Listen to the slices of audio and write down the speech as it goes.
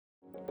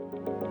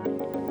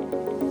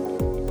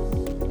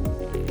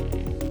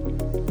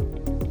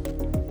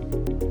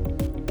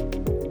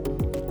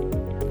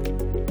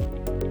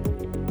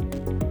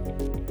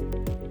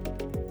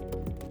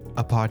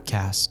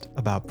podcast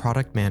about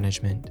product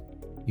management,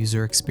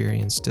 user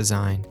experience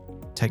design,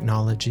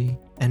 technology,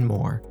 and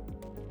more.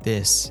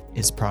 This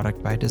is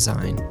Product by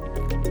Design.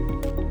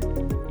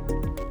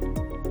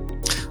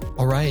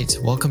 All right,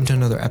 welcome to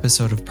another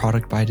episode of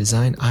Product by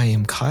Design. I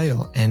am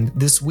Kyle, and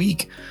this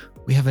week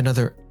we have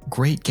another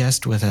great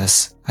guest with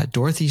us,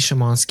 Dorothy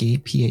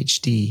Szymanski,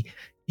 PhD,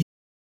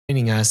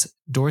 joining us.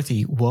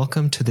 Dorothy,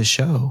 welcome to the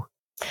show.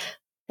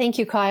 Thank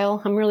you,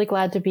 Kyle. I'm really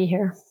glad to be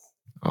here.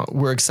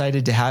 We're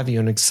excited to have you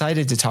and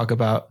excited to talk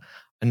about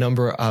a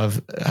number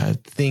of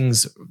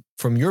things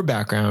from your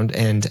background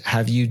and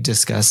have you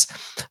discuss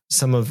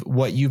some of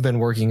what you've been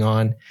working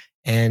on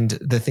and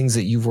the things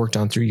that you've worked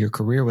on through your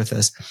career with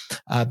us.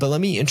 But let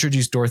me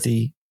introduce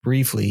Dorothy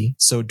briefly.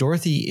 So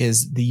Dorothy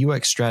is the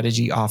UX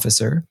Strategy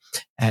Officer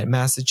at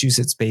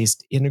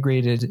Massachusetts-based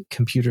Integrated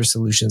Computer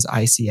Solutions,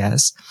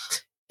 ICS,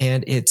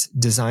 and its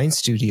design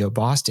studio,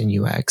 Boston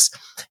UX.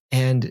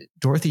 And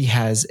Dorothy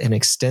has an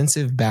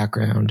extensive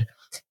background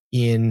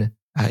in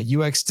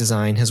UX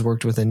design, has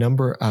worked with a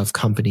number of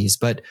companies.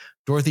 But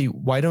Dorothy,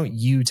 why don't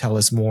you tell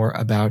us more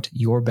about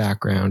your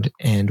background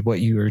and what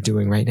you are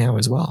doing right now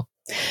as well?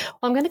 Well,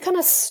 I'm going to kind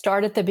of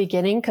start at the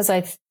beginning because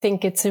I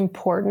think it's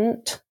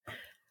important.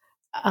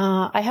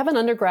 I have an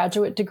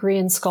undergraduate degree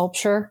in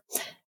sculpture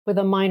with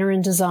a minor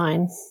in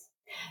design.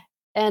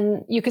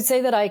 And you could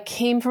say that I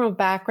came from a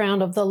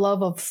background of the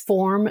love of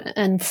form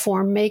and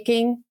form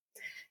making.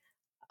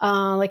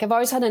 I've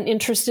always had an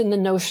interest in the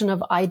notion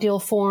of ideal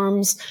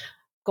forms,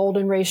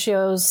 golden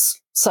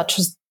ratios, such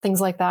as things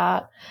like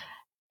that,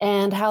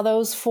 and how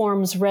those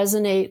forms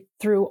resonate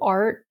through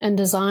art and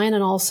design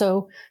and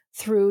also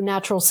through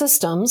natural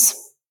systems.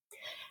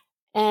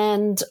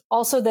 And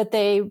also that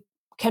they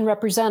can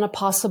represent a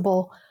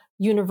possible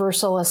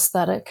universal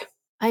aesthetic.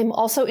 I'm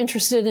also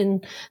interested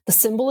in the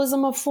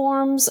symbolism of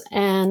forms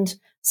and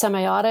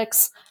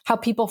semiotics, how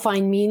people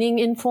find meaning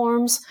in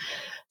forms.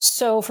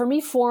 So for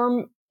me,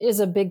 form is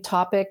a big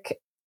topic,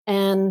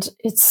 and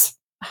it's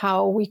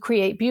how we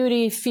create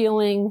beauty,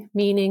 feeling,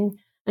 meaning,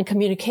 and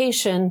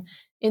communication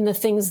in the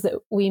things that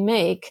we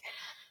make.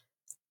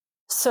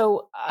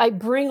 So I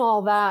bring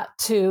all that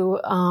to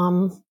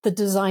the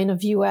design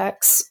of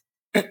UX.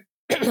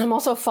 I'm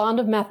also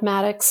fond of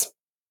mathematics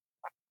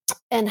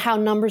and how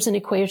numbers and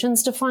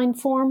equations define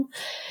form.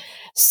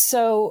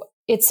 So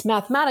it's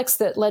mathematics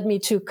that led me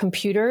to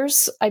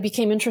computers. I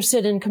became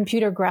interested in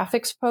computer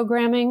graphics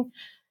programming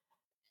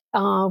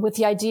with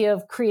the idea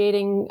of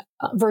creating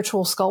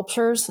virtual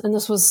sculptures. And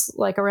this was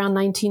like around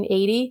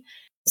 1980.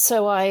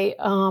 So I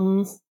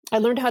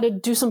learned how to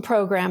do some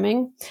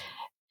programming.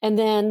 And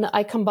then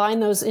I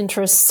combined those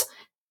interests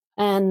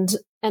and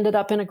ended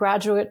up in a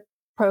graduate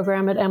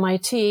program at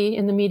MIT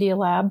in the Media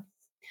Lab.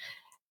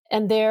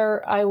 And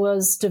there I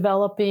was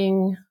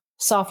developing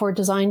software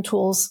design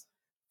tools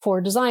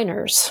for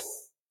designers.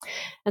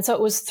 And so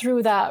it was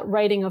through that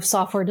writing of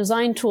software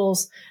design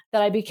tools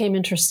that I became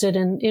interested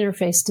in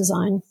interface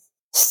design.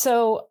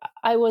 So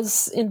I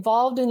was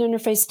involved in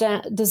interface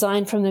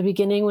design from the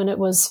beginning when it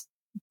was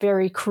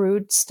very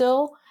crude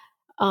still.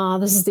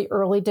 This is the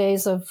early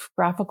days of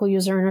graphical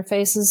user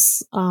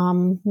interfaces,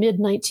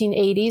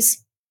 mid-1980s,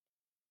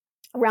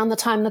 around the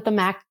time that the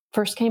Mac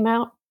first came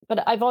out.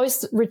 But I've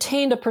always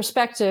retained a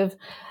perspective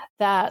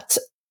that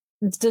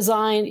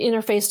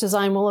interface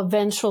design will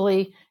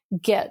eventually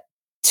get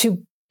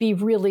to be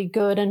really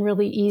good and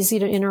really easy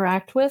to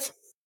interact with.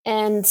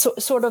 And so,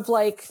 sort of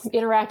like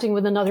interacting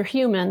with another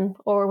human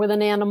or with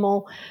an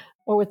animal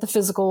or with the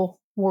physical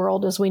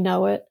world as we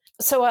know it.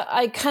 So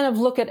I kind of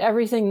look at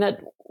everything that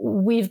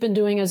we've been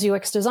doing as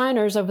UX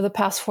designers over the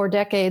past 4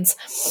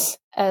 decades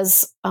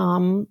as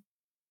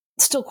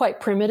still quite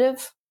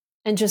primitive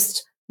and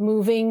just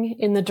moving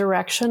in the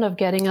direction of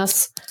getting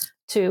us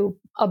to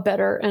a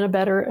better and a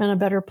better and a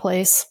better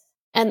place.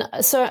 And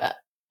so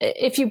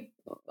if you,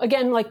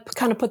 again,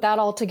 kind of put that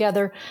all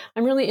together,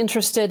 I'm really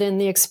interested in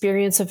the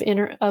experience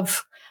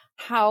of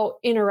how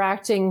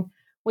interacting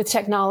with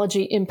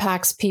technology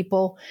impacts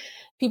people.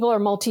 People are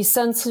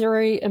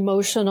multisensory,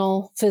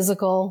 emotional,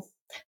 physical.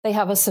 They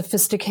have a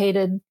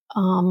sophisticated,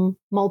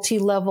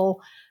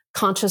 multi-level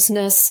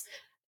consciousness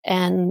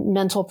and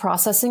mental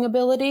processing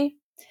ability.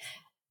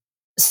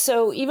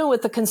 So even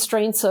with the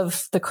constraints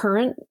of the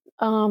current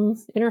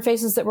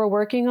interfaces that we're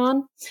working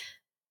on,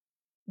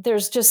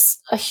 there's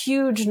just a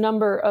huge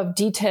number of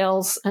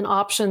details and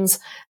options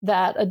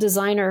that a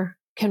designer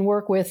can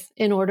work with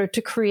in order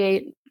to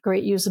create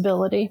great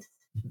usability.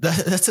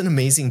 That's an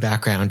amazing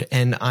background.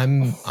 And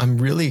I'm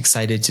really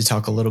excited to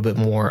talk a little bit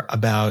more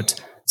about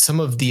some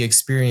of the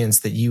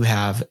experience that you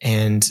have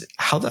and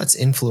how that's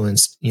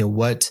influenced,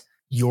 what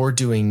you're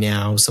doing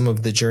now, some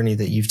of the journey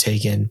that you've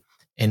taken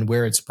and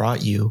where it's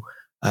brought you,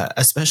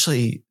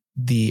 especially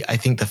I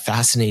think the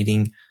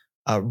fascinating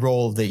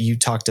role that you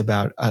talked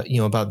about,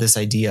 about this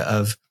idea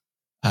of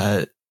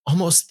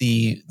almost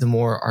the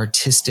more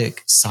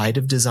artistic side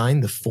of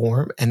design, the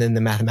form, and then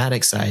the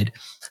mathematics side,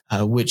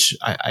 which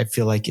I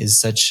feel like is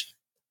such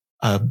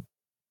a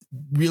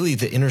really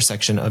the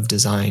intersection of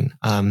design.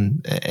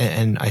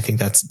 And I think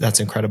that's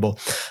incredible.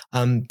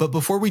 But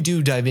before we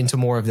do dive into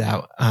more of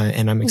that,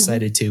 and I'm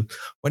excited to,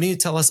 why don't you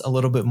tell us a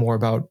little bit more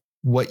about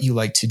what you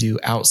like to do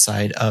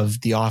outside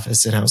of the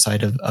office and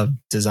outside of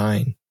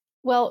design?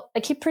 Well, I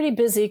keep pretty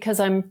busy because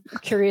I'm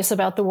curious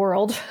about the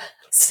world.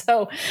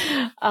 So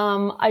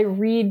I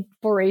read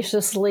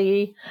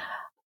voraciously.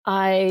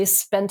 I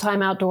spend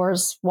time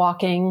outdoors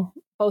walking,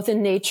 both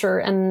in nature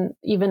and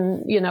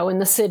even, in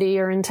the city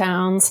or in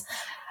towns.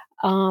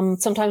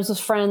 Sometimes with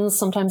friends,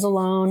 sometimes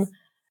alone.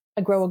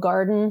 I grow a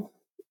garden.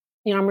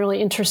 I'm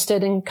really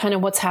interested in kind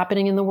of what's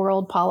happening in the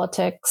world,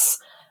 politics,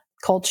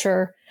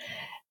 culture.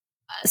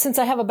 Since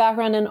I have a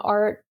background in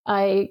art,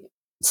 I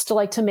still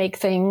like to make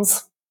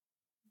things,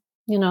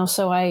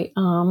 so I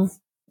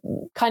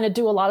kind of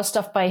do a lot of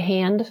stuff by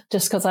hand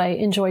just because I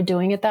enjoy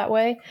doing it that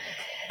way.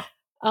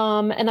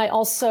 And I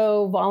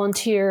also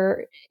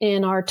volunteer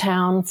in our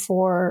town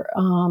for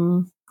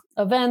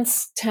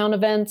events, town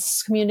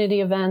events, community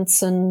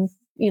events, and,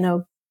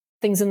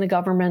 things in the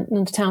government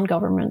and the town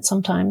government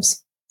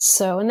sometimes.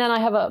 So, and then I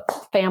have a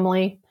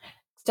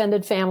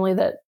extended family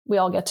that we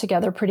all get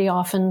together pretty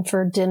often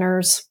for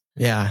dinners.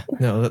 Yeah,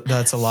 no,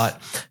 that's a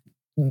lot.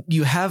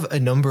 You have a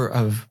number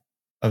of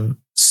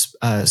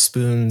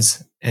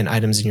spoons and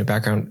items in your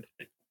background.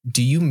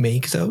 Do you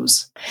make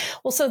those?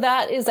 Well, so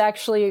that is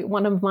actually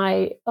one of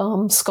my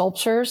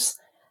sculptures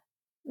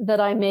that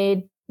I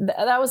made.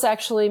 That was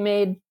actually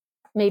made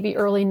maybe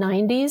early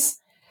 90s.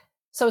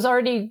 So I was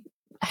already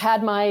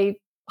had my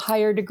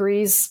higher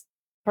degrees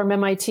from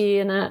MIT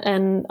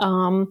and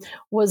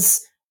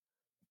was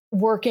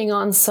working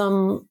on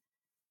some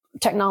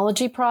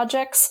technology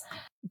projects,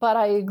 but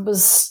I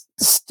was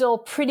still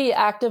pretty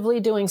actively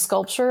doing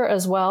sculpture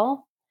as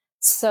well.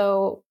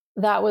 So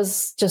that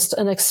was just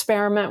an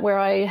experiment where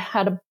I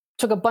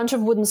took a bunch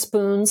of wooden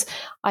spoons.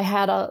 I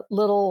had a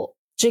little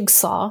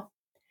jigsaw,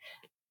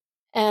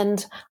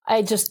 and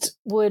I just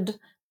would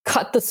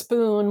cut the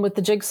spoon with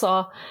the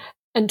jigsaw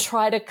and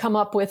try to come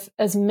up with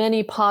as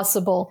many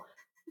possible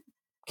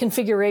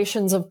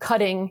configurations of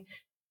cutting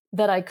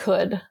that I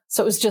could.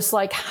 So it was just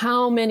like,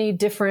 how many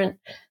different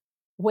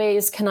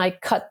ways can I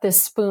cut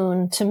this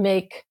spoon to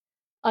make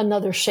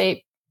another shape?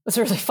 It was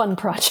a really fun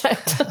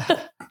project.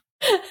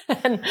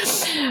 And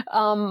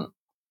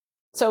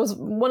so it was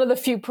one of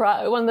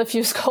the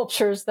few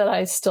sculptures that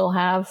I still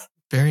have.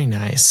 Very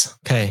nice.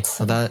 Okay,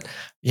 so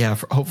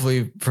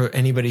hopefully for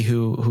anybody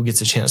who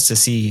gets a chance to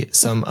see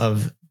some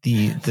of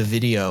the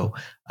video,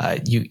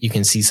 you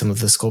can see some of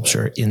the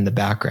sculpture in the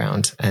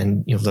background,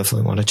 and you'll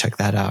definitely want to check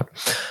that out.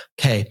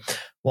 Okay,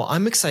 well,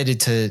 I'm excited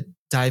to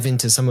dive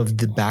into some of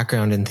the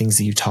background and things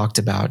that you talked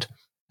about,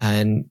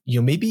 and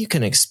maybe you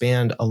can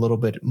expand a little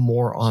bit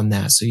more on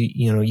that. So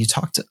you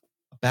talked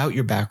about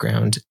your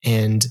background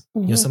and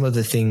some of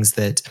the things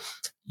that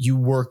you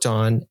worked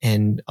on,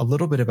 and a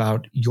little bit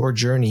about your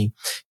journey.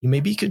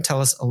 Maybe you could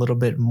tell us a little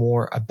bit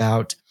more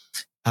about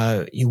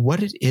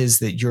what it is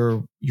that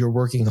you're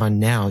working on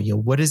now.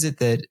 What is it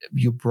that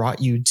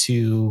brought you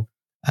to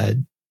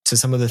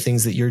some of the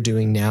things that you're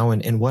doing now,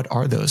 and what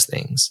are those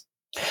things?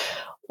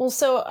 Well,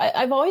 so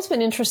I've always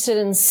been interested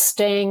in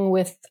staying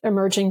with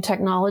emerging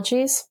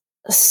technologies.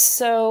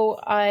 So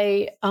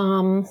I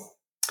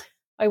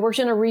worked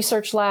in a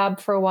research lab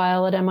for a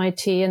while at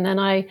MIT, and then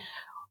I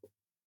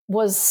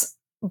was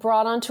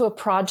brought onto a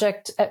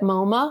project at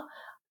MoMA.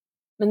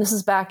 And this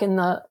is back in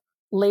the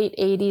late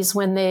 80s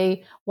when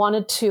they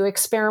wanted to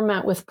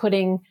experiment with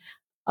putting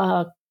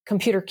a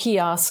computer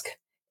kiosk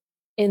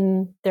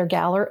in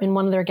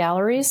one of their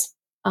galleries.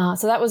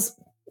 So that was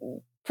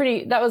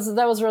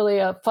really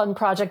a fun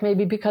project,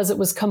 maybe because it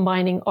was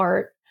combining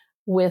art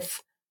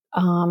with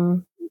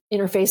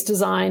interface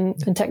design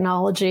and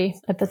technology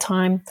at the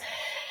time.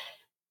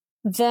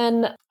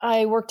 Then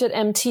I worked at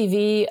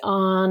MTV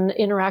on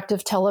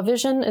interactive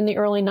television in the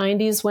early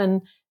 90s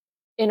when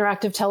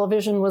interactive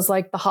television was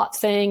like the hot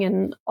thing,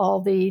 and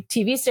all the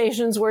TV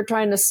stations were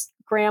trying to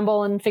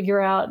scramble and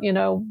figure out,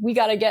 we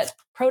got to get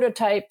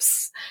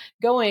prototypes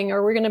going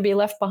or we're going to be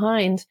left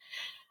behind.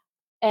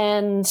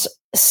 And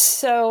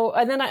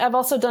then I've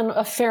also done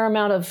a fair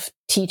amount of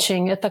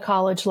teaching at the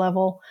college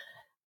level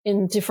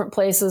in different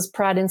places,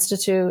 Pratt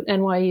Institute,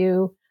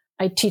 NYU.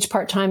 I teach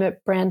part-time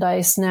at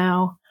Brandeis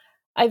now.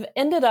 I've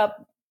ended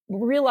up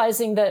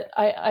realizing that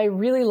I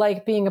really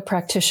like being a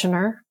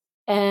practitioner.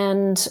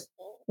 And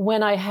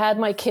when I had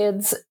my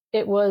kids,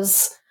 it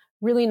was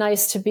really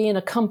nice to be in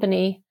a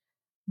company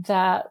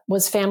that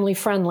was family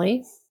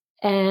friendly.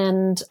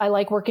 And I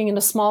like working in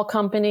a small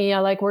company.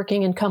 I like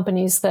working in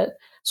companies that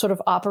sort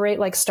of operate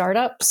like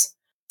startups.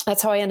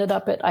 That's how I ended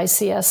up at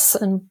ICS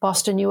and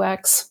Boston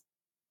UX,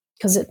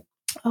 because it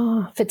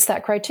fits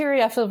that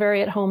criteria. I feel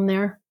very at home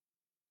there.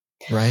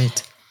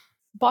 Right.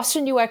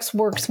 Boston UX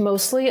works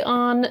mostly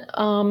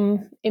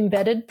on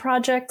embedded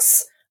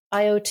projects,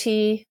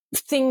 IoT,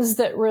 things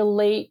that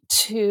relate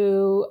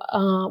to,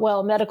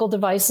 medical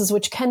devices,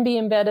 which can be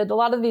embedded. A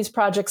lot of these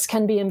projects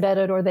can be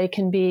embedded, or they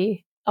can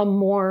be a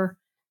more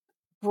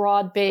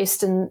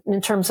broad-based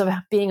in terms of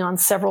being on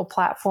several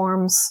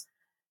platforms.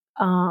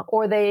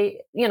 or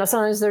they,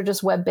 sometimes they're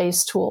just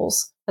web-based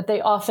tools, but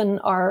they often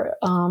are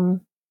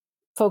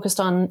focused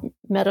on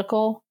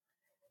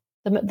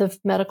the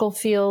medical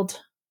field,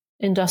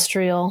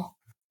 industrial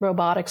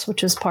robotics,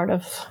 which is part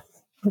of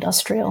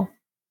industrial.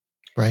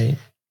 Right.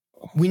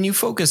 When you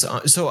focus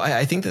on, so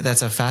I think that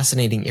that's a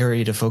fascinating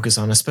area to focus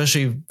on,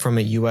 especially from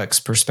a UX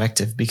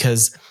perspective,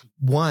 because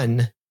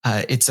one,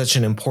 it's such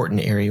an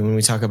important area when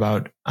we talk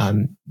about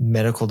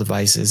medical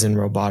devices and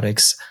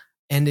robotics.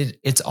 And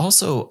it's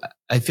also,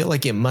 I feel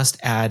like it must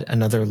add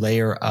another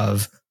layer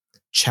of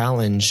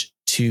challenge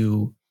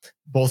to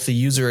both the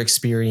user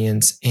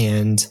experience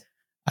and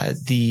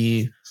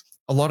a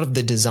lot of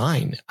the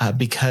design,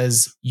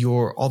 because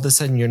you're all of a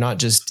sudden, you're not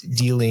just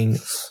dealing,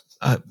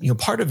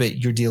 part of it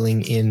you're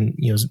dealing in,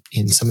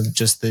 in some of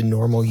just the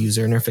normal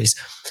user interface,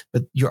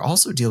 but you're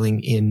also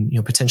dealing in,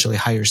 potentially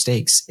higher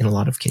stakes in a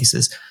lot of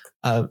cases.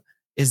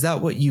 Is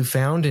that what you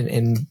found?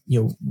 And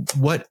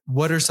what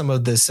are some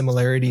of the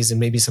similarities and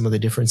maybe some of the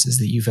differences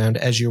that you found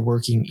as you're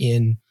working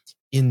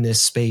in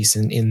this space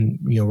and in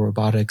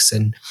robotics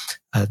and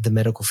the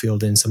medical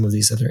field and some of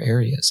these other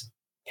areas?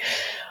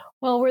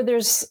 Well, where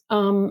there's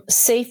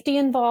safety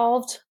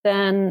involved,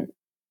 then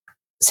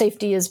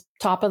safety is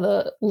top of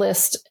the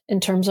list in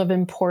terms of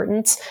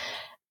importance.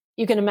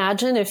 You can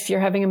imagine if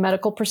you're having a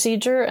medical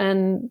procedure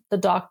and the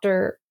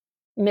doctor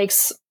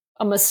makes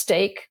a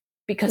mistake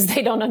because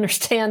they don't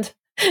understand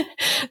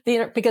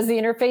because the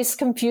interface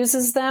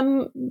confuses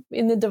them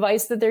in the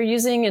device that they're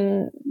using,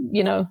 and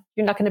you're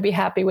not going to be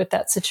happy with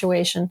that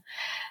situation.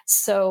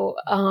 So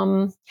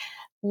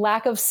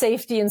lack of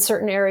safety in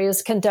certain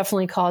areas can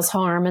definitely cause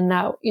harm, and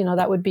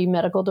that would be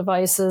medical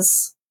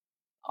devices,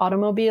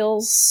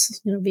 automobiles,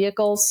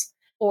 vehicles,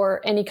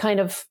 or any kind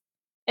of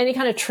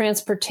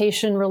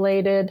transportation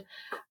related,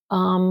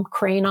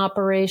 crane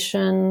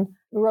operation,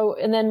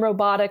 and then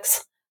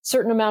robotics.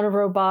 Certain amount of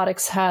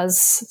robotics has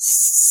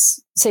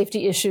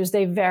safety issues.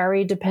 They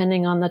vary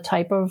depending on the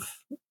type of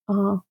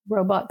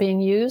robot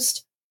being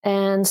used.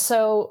 And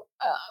so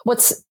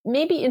what's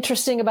maybe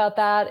interesting about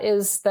that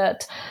is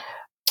that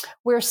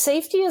where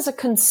safety is a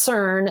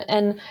concern,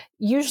 and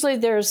usually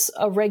there's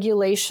a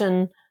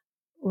regulation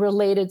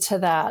related to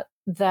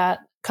that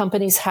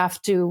companies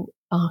have to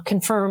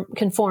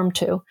conform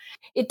to.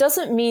 It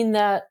doesn't mean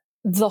that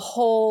the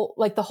whole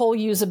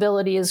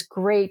usability is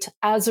great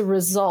as a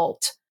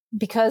result,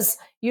 because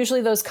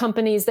usually those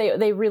companies,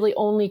 they really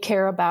only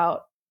care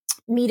about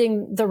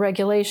meeting the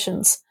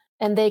regulations,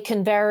 and they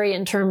can vary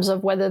in terms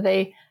of whether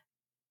they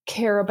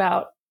care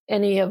about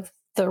any of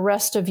the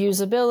rest of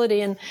usability.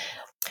 And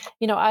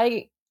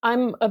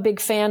I'm a big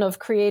fan of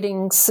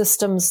creating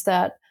systems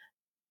that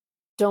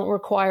don't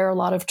require a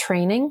lot of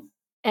training.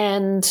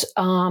 And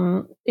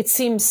it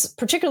seems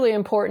particularly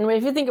important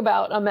if you think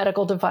about a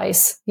medical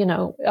device,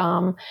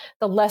 the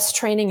less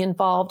training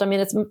involved. I mean,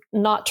 it's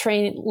not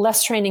training,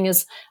 less training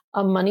is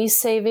a money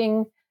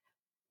saving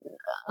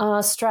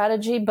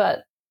strategy,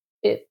 but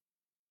it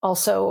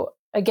also,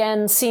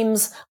 again,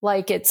 seems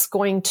like it's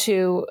going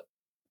to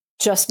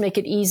just make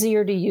it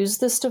easier to use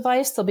this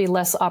device. There'll be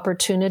less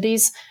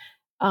opportunities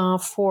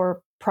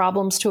for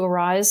problems to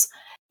arise,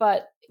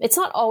 but it's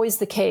not always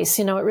the case.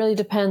 It really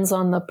depends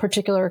on the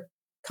particular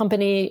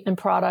company and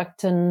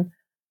product and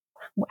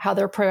how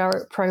their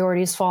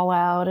priorities fall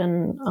out.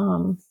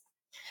 And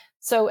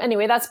so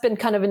anyway, that's been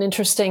kind of an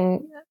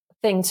interesting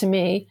thing to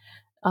me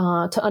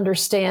to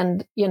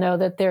understand,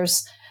 that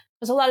there's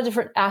a lot of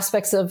different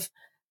aspects of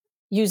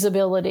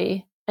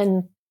usability,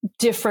 and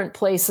different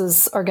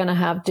places are going to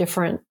have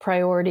different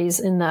priorities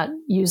in that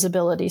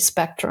usability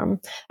spectrum.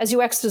 As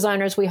UX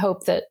designers, we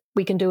hope that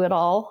we can do it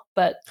all,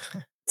 but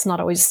it's not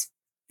always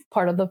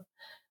part of the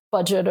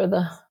budget or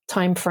the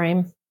time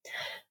frame.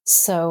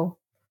 So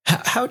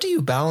how do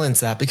you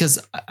balance that?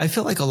 Because I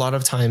feel like a lot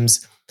of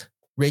times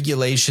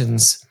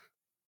regulations,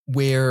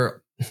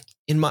 where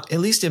at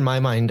least in my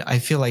mind, I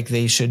feel like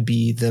they should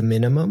be the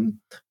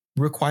minimum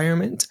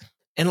requirement.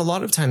 And a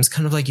lot of times,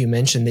 kind of like you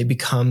mentioned, they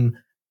become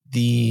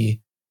the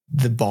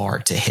bar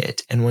to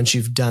hit. And once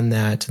you've done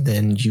that,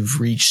 then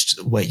you've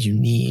reached what you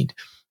need.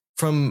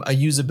 From a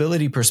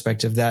usability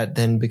perspective, that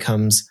then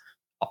becomes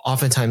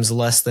oftentimes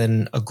less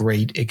than a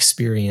great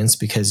experience,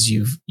 because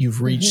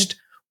you've reached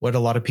what a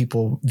lot of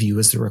people view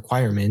as the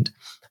requirement.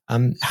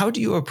 How do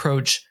you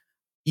approach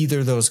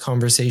either those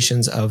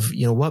conversations of,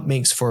 what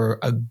makes for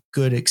a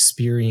good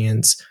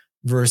experience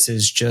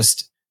versus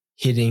just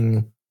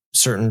hitting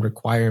certain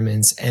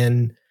requirements?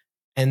 And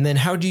then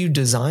how do you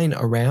design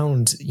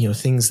around,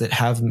 things that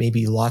have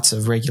maybe lots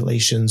of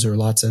regulations or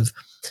lots of,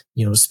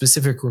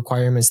 specific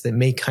requirements that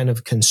may kind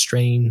of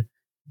constrain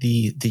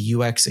the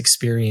UX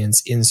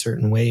experience in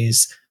certain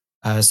ways,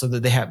 so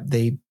that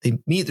they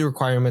meet the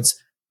requirements,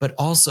 but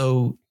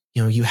also,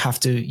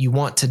 you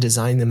want to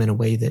design them in a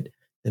way that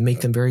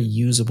make them very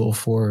usable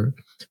for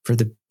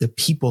the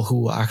people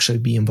who will actually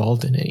be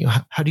involved in it.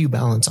 How do you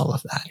balance all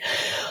of that?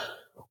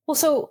 Well,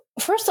 so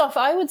first off,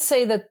 I would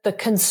say that the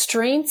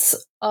constraints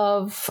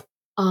of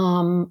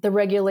the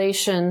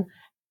regulation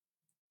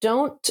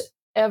don't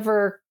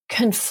ever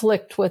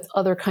conflict with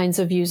other kinds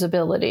of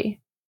usability.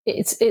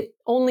 It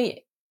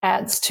only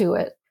adds to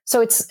it.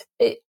 So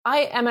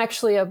I am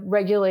actually a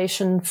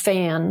regulation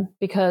fan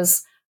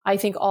because I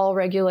think all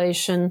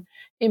regulation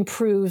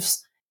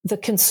improves the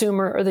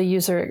consumer or the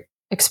user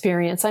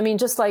experience. I mean,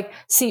 just like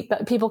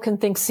people can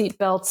think seat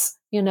belts,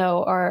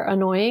 are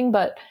annoying,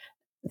 but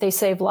they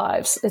save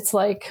lives. It's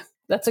like,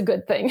 that's a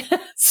good thing.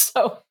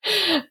 So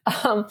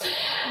I'm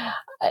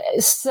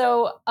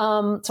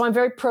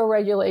very pro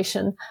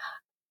regulation.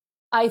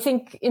 I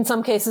think in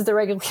some cases the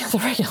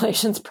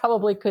regulations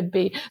probably could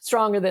be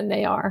stronger than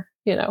they are,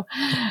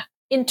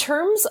 In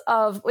terms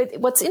of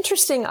what's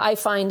interesting, I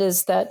find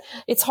is that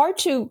it's hard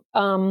to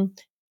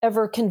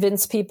ever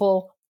convince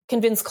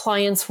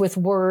clients with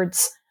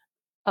words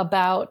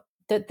about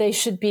that they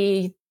should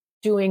be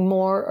doing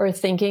more or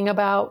thinking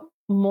about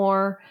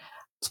more,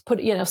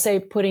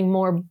 putting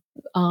more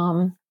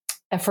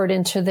effort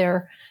into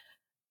their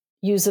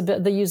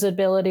the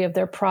usability of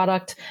their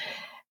product.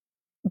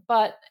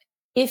 But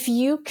if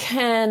you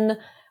can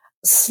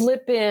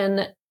slip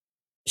in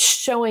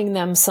showing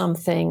them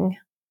something,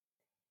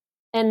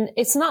 and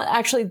it's not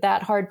actually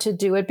that hard to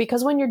do it,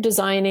 because when you're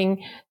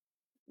designing,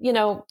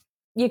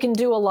 you can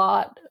do a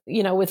lot,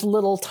 with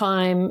little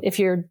time. If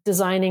you're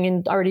designing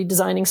and already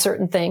designing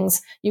certain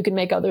things, you can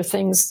make other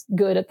things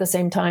good at the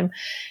same time.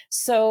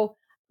 So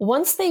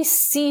once they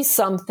see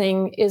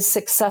something is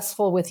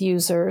successful with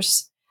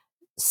users,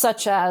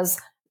 such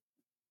as,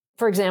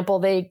 for example,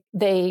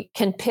 they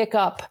can pick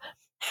up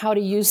how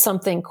to use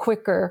something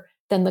quicker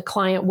than the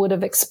client would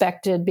have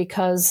expected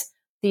because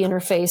the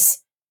interface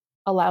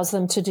allows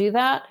them to do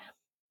that,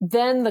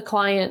 then the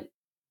client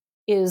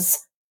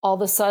is all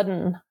of a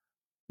sudden,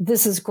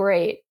 this is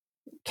great.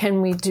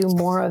 Can we do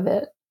more of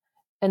it?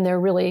 And they're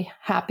really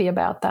happy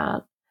about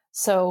that.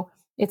 So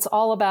it's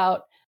all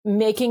about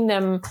making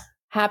them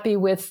happy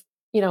with,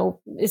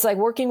 it's like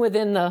working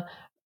within the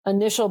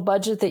initial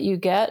budget that you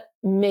get,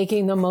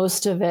 making the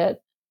most of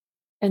it.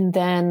 And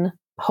then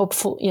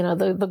hopefully,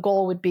 the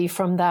goal would be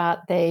from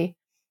that, they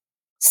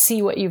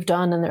see what you've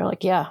done and they're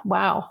like, yeah,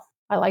 wow,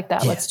 I like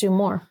that. Yeah. Let's do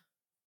more.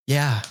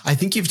 Yeah. I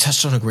think you've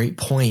touched on a great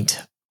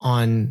point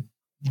on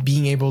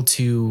being able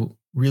to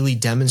really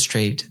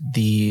demonstrate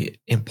the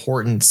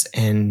importance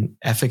and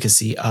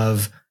efficacy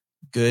of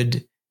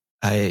good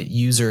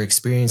user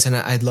experience. And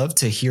I'd love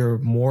to hear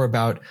more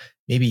about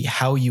maybe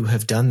how you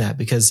have done that,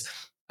 because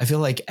I feel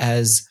like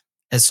as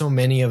so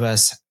many of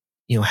us,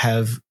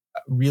 have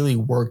really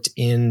worked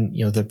in,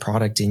 the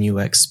product and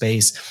UX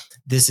space,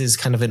 this is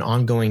kind of an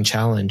ongoing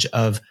challenge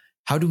of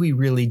how do we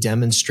really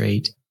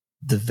demonstrate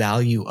the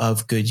value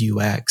of good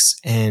UX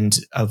and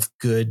of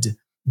good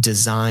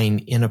design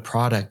in a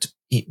product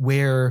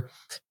where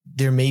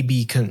there may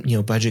be,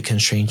 budget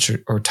constraints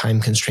or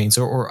time constraints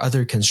or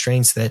other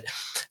constraints that,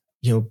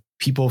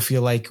 people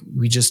feel like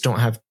we just don't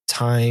have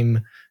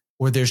time,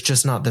 or there's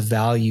just not the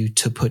value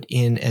to put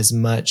in as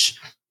much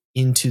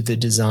into the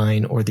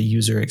design or the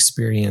user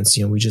experience.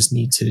 We just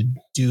need to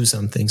do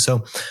something.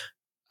 So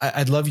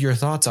I'd love your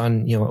thoughts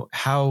on,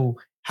 how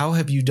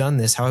have you done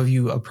this? How have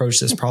you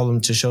approached this problem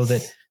to show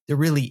that there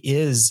really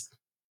is,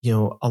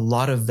 a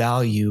lot of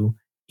value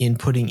in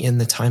putting in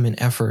the time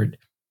and effort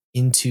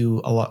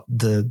into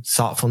the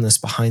thoughtfulness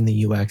behind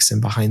the UX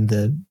and behind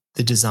the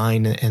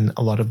design and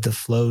a lot of the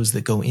flows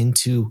that go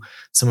into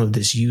some of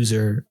this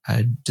user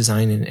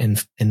design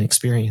and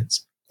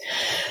experience?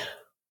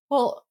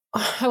 Well,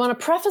 I want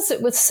to preface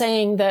it with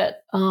saying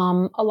that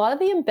a lot of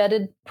the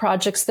embedded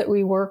projects that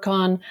we work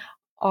on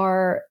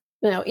are,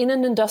 in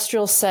an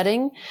industrial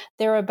setting,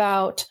 they're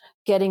about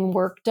getting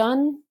work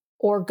done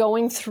or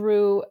going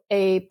through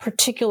a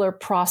particular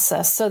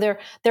process. So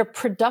they're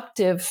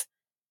productive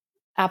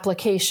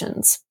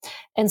applications.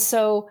 And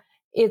so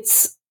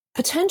it's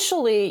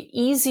potentially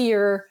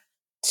easier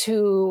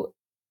to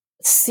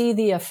see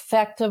the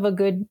effect of a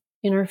good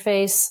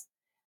interface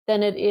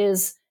than it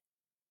is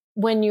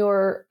when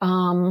you're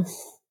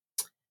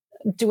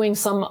doing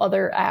some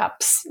other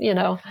apps,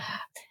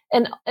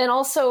 and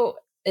also,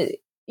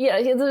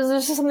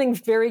 there's just something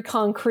very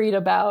concrete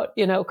about,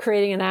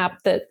 creating an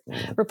app that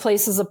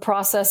replaces a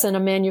process in a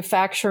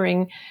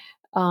manufacturing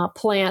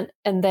plant,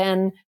 and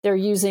then they're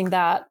using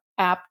that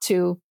app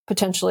to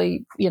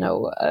potentially,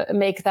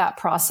 make that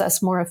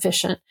process more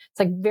efficient. It's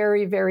like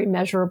very, very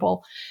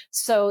measurable.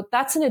 So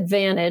that's an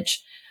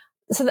advantage.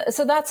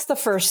 So that's the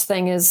first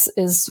thing is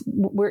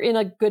we're in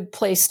a good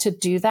place to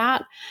do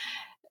that.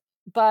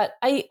 But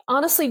I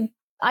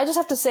just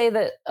have to say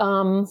that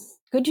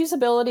good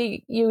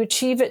usability, you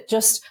achieve it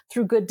just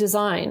through good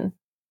design.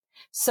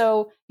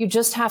 So you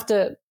just have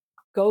to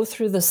go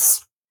through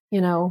this,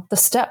 the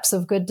steps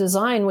of good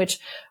design, which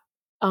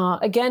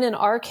again, in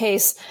our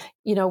case,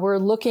 we're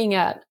looking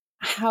at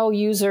how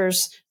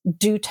users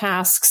do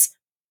tasks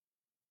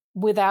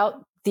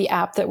without the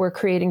app that we're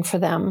creating for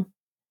them,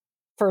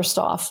 first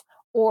off.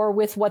 Or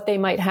with what they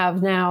might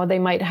have now, they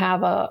might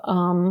have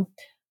an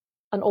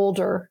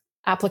older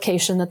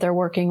application that they're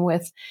working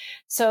with.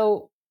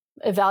 So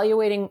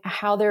evaluating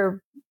how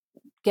they're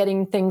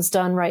getting things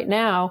done right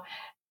now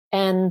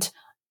and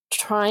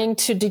trying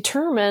to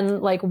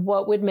determine like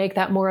what would make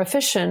that more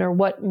efficient or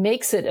what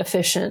makes it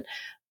efficient.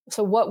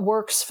 So what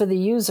works for the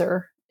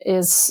user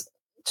is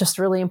just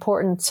really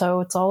important. So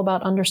it's all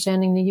about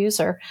understanding the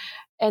user.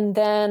 And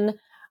then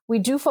we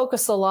do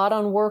focus a lot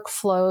on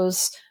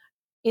workflows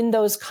in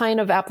those kind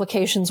of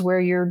applications where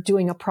you're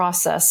doing a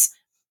process,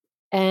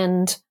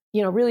 and,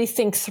 really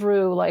think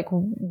through like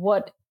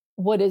what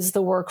is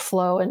the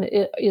workflow, and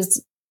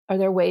are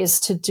there ways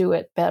to do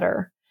it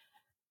better?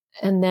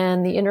 And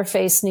then the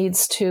interface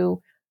needs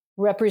to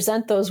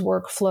represent those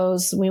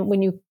workflows.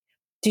 When you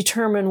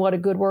determine what a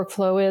good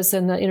workflow is,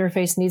 then the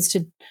interface needs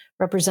to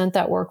represent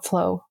that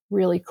workflow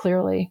really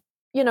clearly.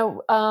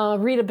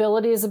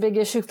 Readability is a big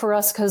issue for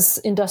us because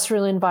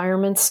industrial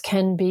environments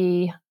can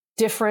be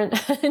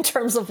different in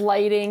terms of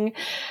lighting,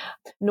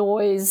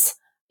 noise.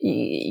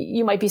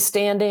 You might be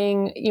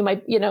standing, you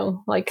might,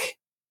 like,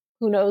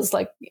 who knows,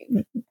 like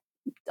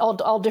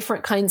all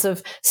different kinds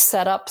of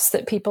setups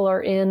that people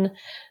are in.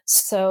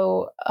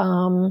 So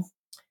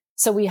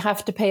we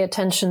have to pay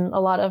a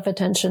lot of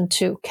attention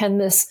to, can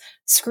this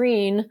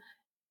screen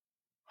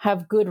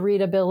have good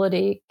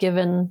readability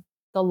given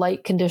the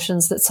light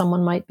conditions that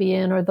someone might be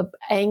in or the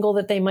angle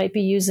that they might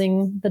be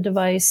using the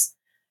device.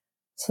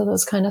 So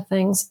those kind of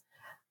things.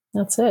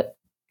 That's it.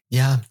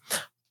 Yeah.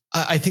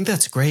 I think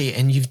that's great.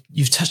 And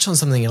you've touched on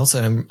something else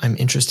that I'm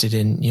interested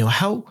in.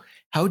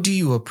 How do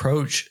you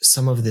approach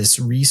some of this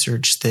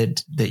research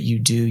that you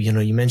do?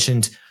 You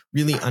mentioned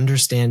really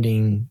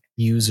understanding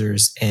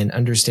users and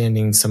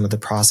understanding some of the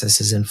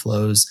processes and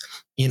flows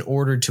in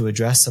order to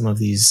address some of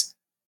these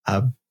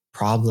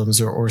problems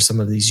or some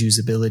of these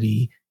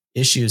usability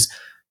issues.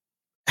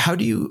 How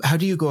do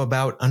you go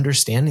about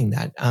understanding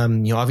that?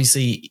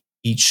 Obviously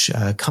each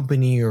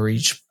company or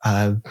each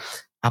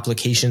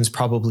application is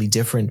probably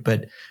different,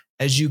 but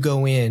as you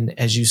go in,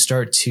 as you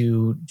start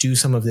to do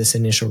some of this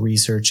initial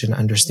research and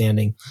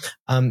understanding,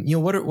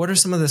 what are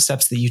some of the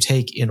steps that you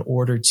take in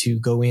order to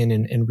go in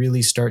and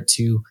really start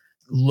to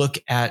look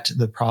at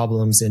the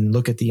problems and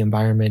look at the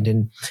environment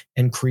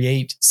and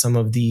create some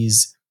of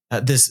these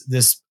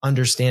this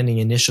understanding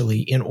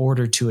initially in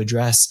order to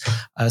address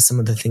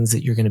some of the things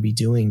that you're going to be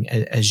doing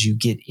as you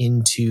get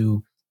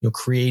into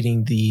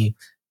creating the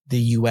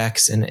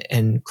UX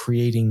and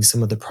creating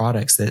some of the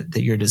products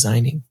that you're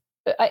designing?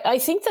 I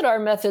think that our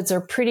methods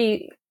are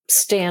pretty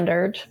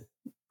standard,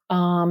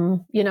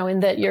 in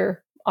that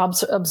you're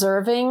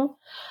observing.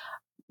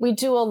 We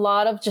do a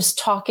lot of just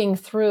talking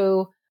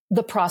through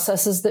the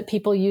processes that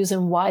people use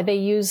and why they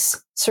use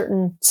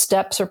certain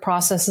steps or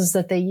processes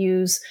that they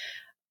use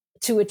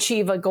to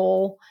achieve a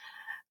goal.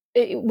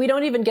 We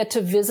don't even get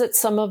to visit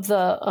some of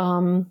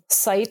the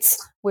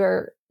sites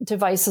where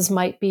devices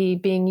might be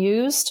being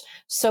used.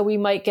 So we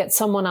might get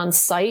someone on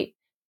site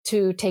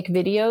to take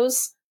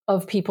videos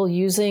of people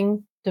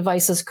using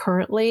devices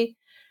currently.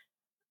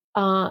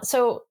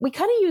 So we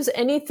kind of use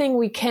anything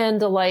we can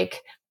to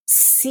like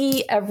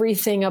see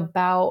everything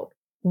about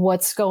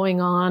what's going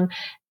on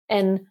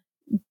and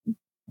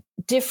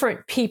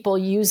different people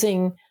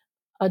using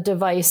a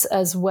device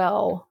as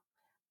well.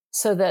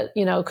 So that,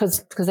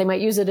 because they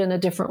might use it in a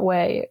different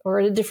way or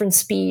at a different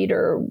speed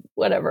or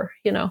whatever,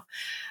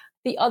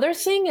 The other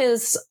thing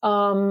is,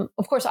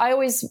 of course, I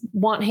always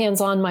want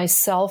hands-on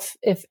myself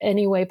if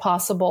any way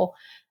possible,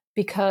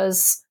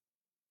 because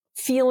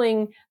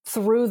feeling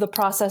through the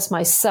process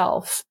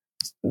myself,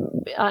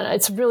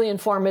 it's really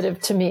informative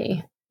to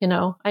me.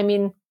 I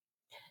mean,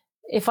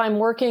 if I'm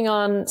working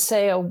on,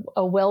 say,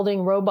 a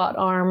welding robot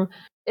arm,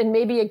 and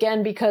maybe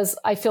again, because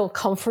I feel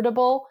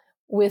comfortable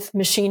with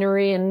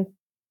machinery and,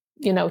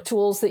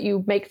 tools that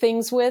you make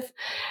things with,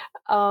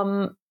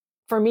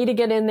 for me to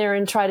get in there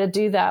and try to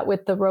do that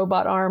with the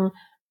robot arm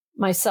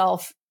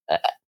myself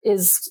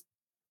is,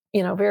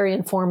 very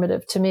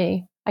informative to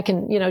me. I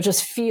can,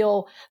 just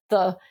feel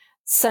the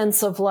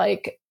sense of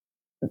like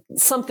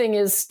something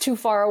is too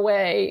far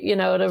away,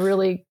 to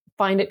really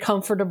find it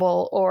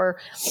comfortable, or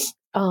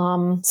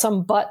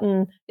some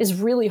button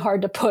is really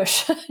hard to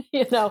push,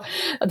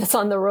 that's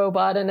on the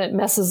robot and it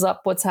messes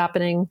up what's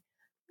happening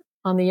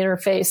on the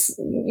interface,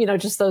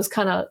 just those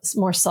kind of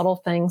more subtle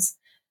things.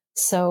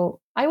 So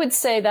I would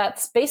say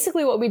that's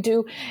basically what we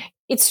do.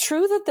 It's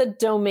true that the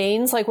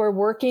domains, like we're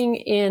working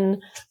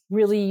in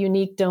really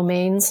unique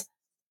domains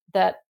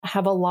that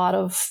have a lot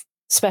of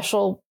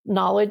special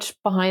knowledge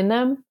behind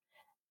them.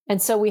 And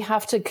so we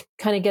have to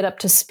kind of get up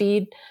to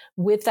speed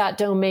with that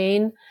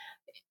domain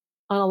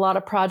on a lot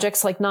of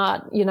projects, like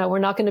we're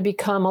not going to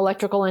become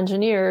electrical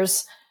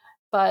engineers,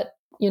 but,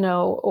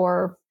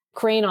 or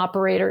crane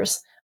operators,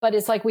 but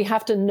it's like we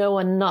have to know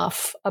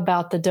enough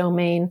about the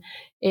domain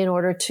in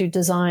order to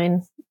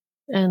design.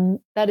 And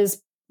that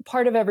is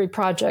part of every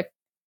project.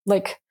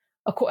 Like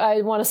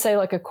I want to say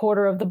like a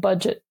quarter of the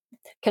budget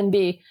can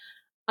be,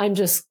 I'm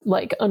just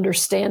like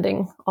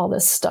understanding all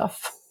this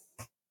stuff.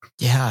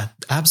 Yeah,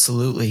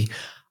 absolutely.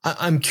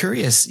 I'm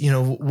curious,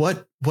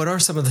 what are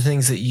some of the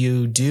things that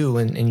you do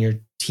and your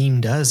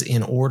team does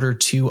in order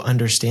to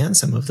understand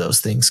some of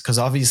those things? Because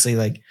obviously,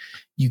 like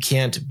you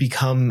can't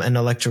become an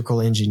electrical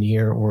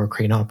engineer or a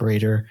crane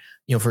operator,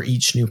 for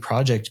each new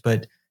project,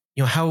 but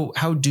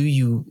how do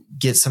you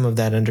get some of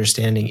that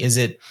understanding? Is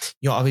it,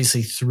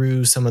 obviously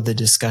through some of the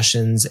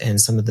discussions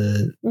and some of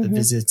the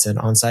visits and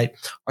on-site?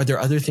 Are there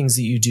other things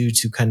that you do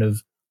to kind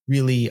of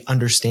really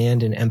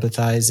understand and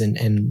empathize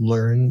and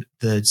learn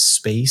the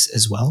space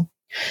as well?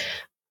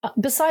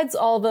 Besides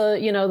all the,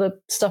 the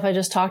stuff I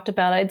just talked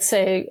about, I'd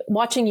say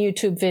watching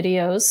YouTube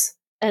videos,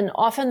 and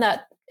often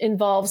that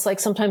involves like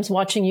sometimes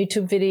watching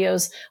YouTube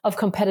videos of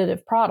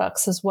competitive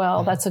products as well.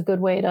 Mm-hmm. That's a good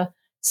way to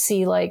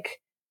see like,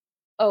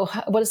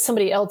 what is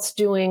somebody else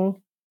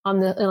doing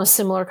in a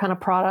similar kind of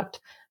product?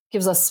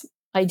 Gives us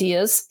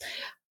ideas.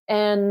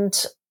 And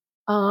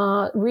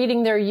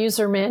reading their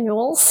user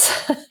manuals,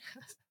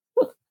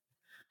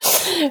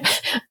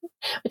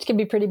 which can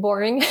be pretty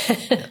boring.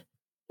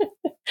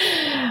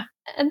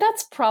 And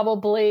that's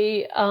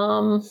probably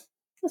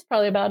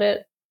about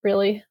it,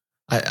 really.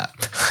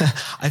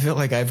 I feel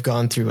like I've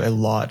gone through a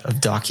lot of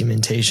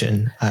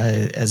documentation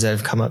as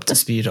I've come up to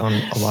speed on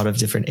a lot of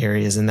different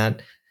areas, and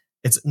that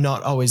it's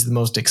not always the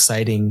most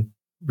exciting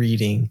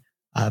reading,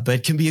 but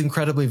it can be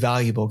incredibly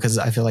valuable because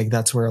I feel like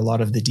that's where a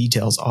lot of the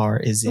details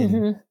is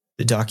in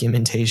the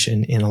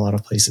documentation in a lot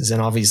of places.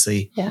 And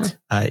obviously,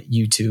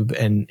 YouTube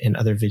and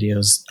other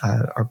videos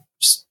are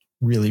just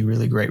really,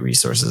 really great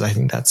resources. I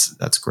think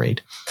that's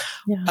great.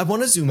 Yeah. I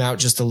want to zoom out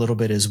just a little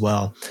bit as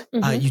well.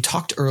 You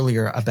talked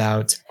earlier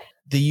about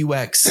the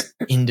UX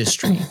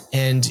industry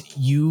and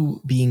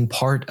you being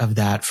part of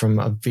that from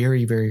a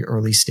very, very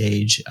early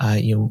stage,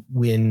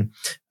 when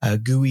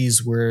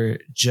GUIs were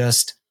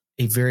just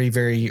a very,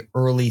 very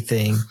early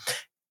thing.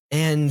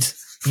 And,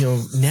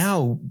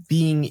 now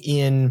being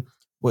in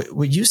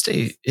what you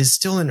say is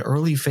still an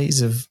early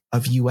phase of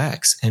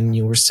UX, and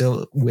we're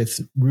still with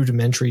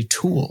rudimentary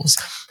tools.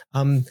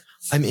 I'm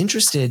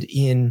interested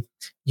in,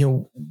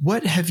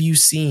 what have you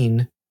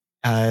seen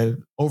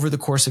over the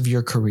course of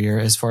your career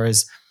as far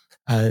as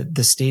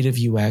the state of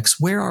UX?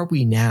 Where are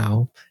we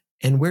now?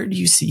 And where do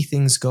you see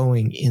things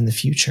going in the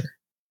future?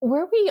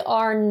 Where we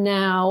are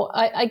now,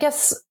 I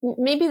guess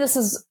maybe this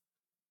is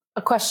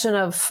a question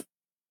of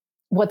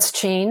what's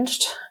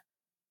changed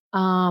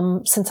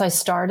since I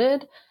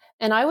started.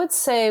 And I would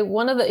say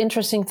one of the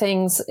interesting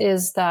things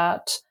is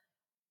that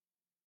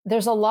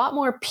there's a lot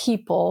more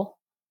people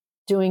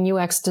doing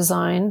UX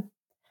design,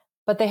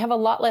 but they have a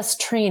lot less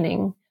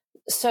training.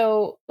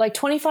 So like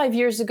 25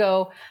 years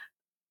ago,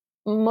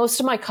 most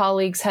of my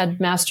colleagues had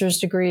master's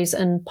degrees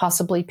and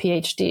possibly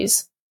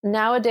PhDs.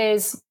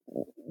 Nowadays,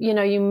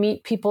 you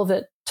meet people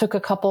that took a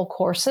couple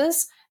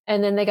courses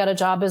and then they got a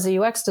job as a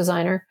UX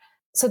designer.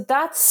 So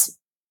that's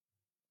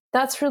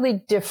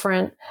really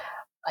different.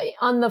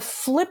 On the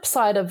flip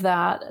side of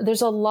that,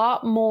 there's a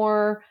lot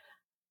more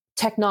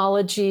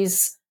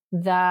technologies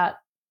that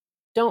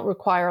don't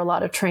require a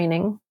lot of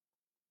training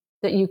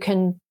that you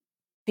can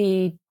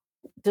be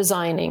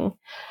designing.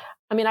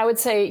 I mean, I would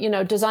say,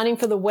 designing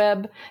for the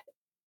web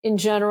in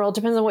general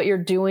depends on what you're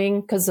doing,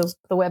 because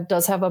the web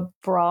does have a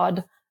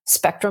broad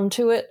spectrum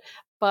to it.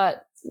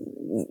 But,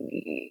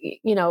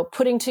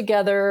 putting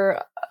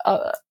together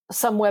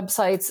some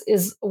websites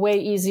is way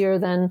easier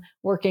than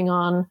working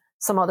on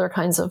some other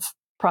kinds of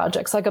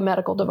projects, like a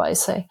medical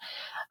device, say.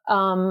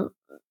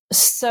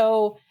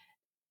 So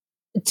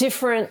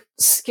different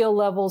skill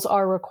levels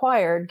are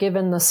required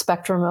given the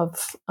spectrum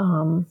of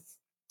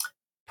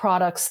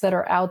products that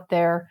are out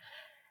there.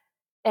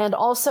 And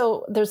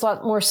also there's a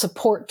lot more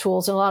support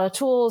tools and a lot of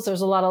tools.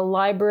 There's a lot of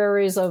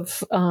libraries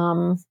of,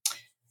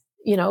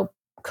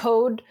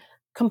 code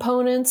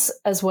components,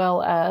 as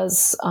well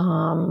as,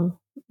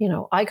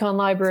 icon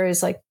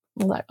libraries, like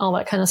all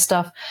that kind of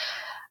stuff.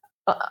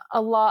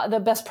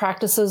 The best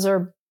practices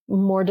are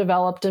more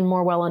developed and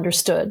more well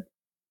understood.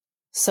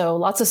 So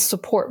lots of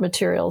support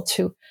material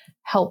to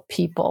help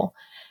people.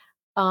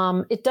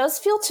 It does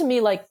feel to me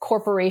like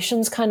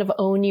corporations kind of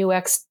own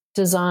UX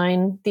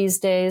design these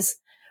days,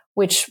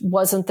 which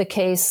wasn't the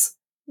case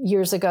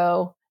years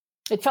ago.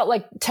 It felt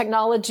like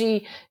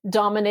technology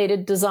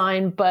dominated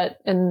design,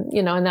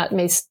 and that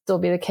may still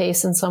be the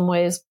case in some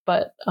ways,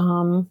 but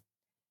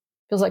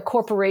feels like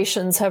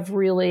corporations have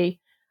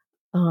really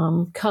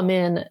come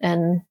in,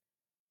 and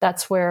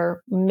that's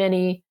where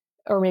many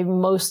or maybe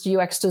most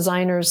UX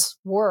designers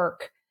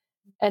work,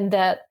 and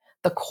that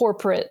the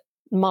corporate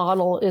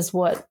model is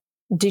what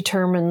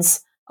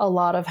determines a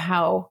lot of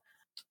how,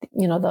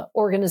 the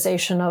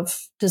organization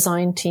of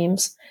design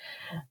teams.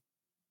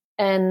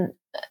 And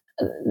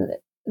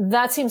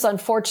that seems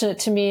unfortunate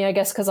to me, I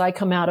guess, because I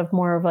come out of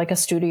more of like a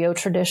studio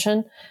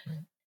tradition.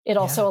 It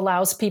also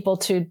allows people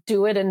to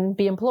do it and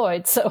be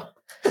employed. So,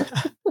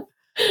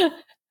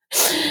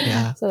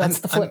 so that's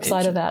the flip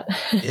side of that.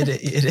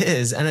 It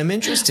is. And I'm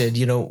interested,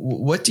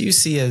 what do you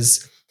see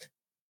as,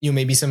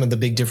 maybe some of the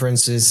big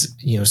differences,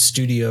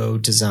 studio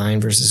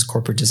design versus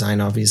corporate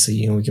design?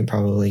 Obviously, we can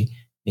probably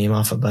name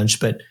off a bunch,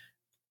 but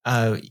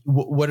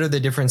what are the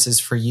differences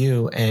for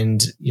you,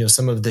 and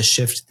some of the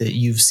shift that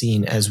you've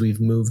seen as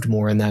we've moved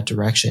more in that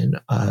direction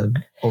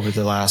over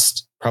the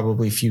last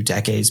probably few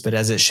decades, but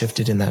as it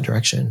shifted in that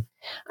direction?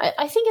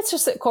 I think it's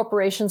just that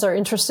corporations are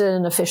interested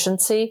in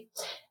efficiency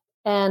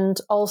and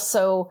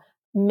also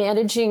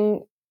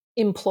managing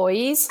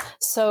employees.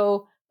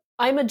 So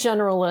I'm a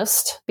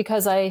generalist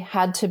because I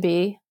had to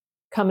be,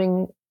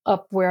 coming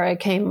up where I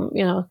came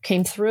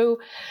through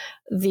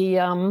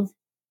the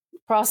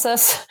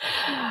process.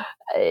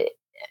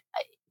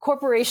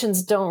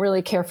 Corporations don't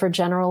really care for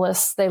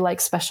generalists. They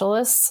like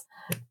specialists.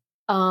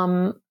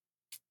 And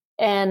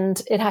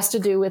it has to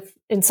do with,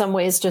 in some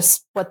ways,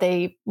 just what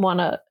they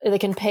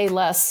can pay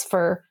less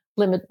for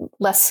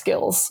less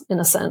skills, in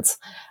a sense.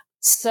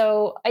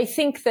 So I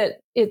think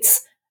that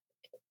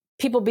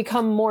people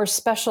become more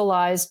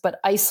specialized but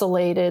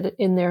isolated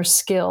in their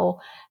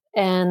skill.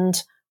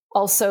 And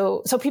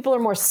also, so people are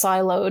more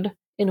siloed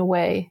in a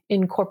way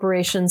in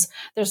corporations.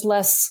 There's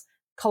less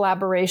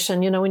collaboration.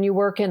 When you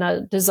work in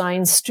a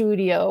design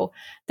studio,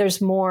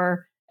 there's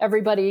more,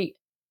 everybody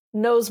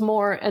knows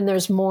more, and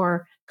there's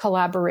more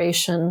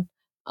collaboration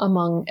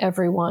among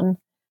everyone.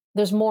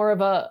 There's more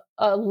of a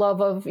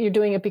love of, you're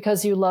doing it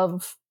because you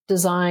love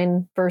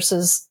design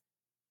versus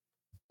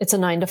it's a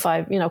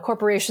 9-to-5.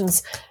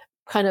 Corporations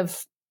kind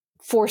of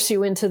force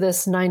you into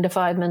this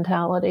 9-to-5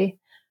 mentality.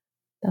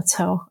 That's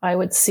how I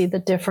would see the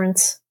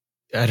difference.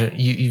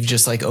 You've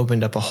just like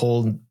opened up a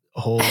whole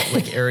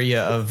like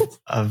area of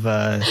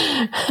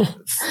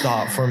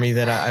thought for me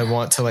that I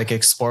want to like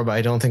explore, but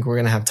I don't think we're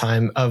going to have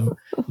time, of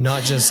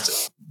not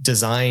just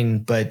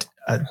design, but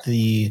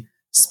the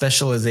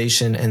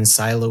specialization and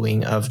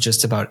siloing of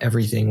just about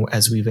everything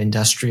as we've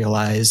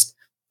industrialized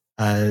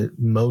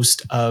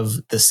most of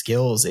the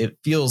skills. It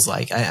feels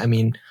like, I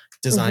mean,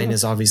 design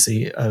is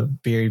obviously a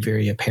very,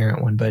 very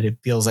apparent one, but it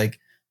feels like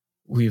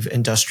we've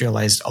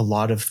industrialized a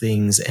lot of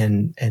things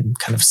and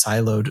kind of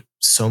siloed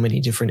so many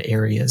different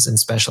areas and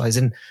specialized.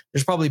 And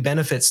there's probably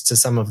benefits to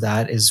some of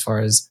that as far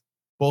as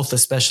both the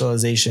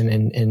specialization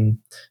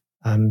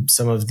and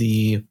some of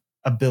the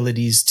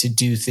abilities to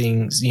do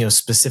things,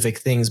 specific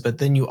things, but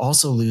then you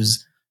also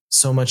lose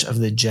so much of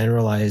the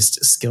generalized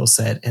skill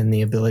set and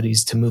the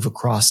abilities to move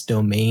across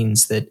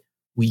domains that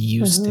we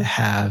used to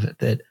have,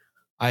 that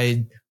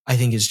I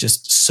think is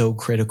just so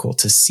critical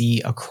to see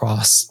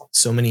across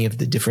so many of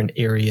the different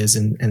areas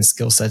and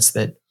skill sets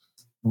that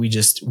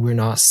we're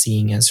not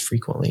seeing as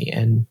frequently,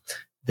 and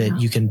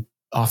that you can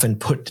often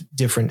put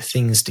different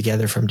things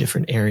together from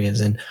different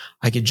areas. And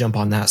I could jump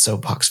on that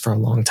soapbox for a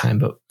long time,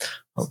 but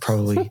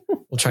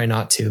we'll try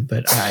not to,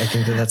 but I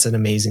think that that's an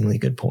amazingly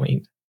good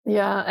point.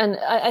 Yeah. And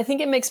I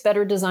think it makes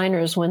better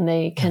designers when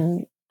they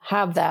can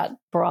have that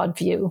broad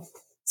view.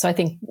 So I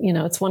think,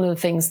 it's one of the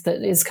things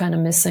that is kind of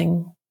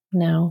missing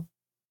now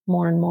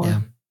more and more.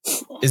 Yeah.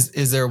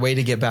 Is there a way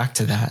to get back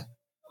to that?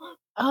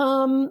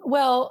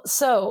 Well,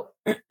 so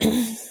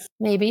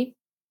maybe,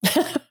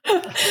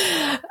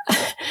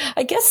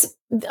 I guess,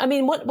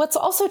 what's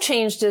also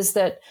changed is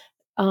that,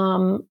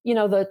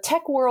 the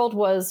tech world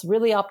was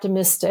really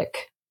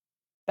optimistic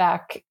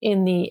back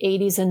in the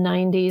 80s and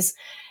 90s.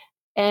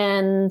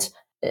 And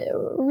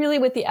really,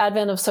 with the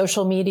advent of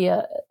social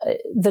media,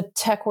 the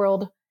tech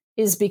world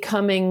is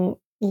becoming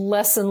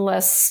less and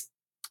less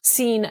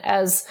seen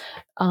as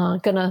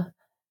going to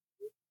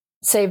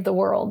save the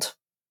world.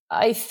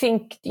 I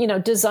think,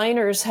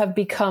 designers have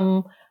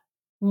become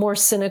more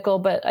cynical,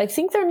 but I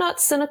think they're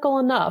not cynical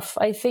enough.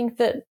 I think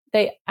that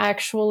they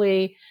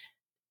actually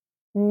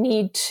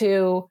need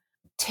to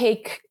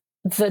take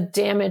the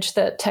damage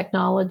that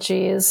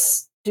technology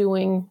is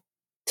doing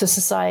to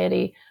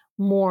society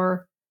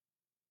more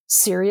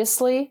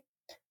seriously.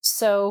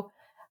 So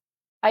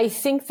I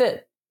think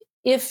that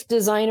if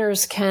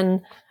designers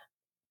can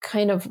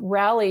kind of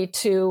rally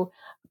to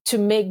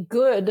make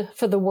good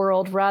for the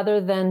world rather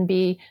than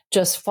be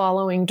just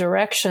following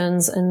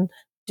directions and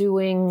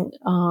doing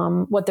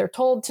what they're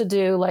told to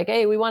do, like,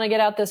 hey, we want to get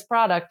out this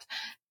product,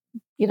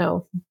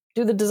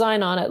 do the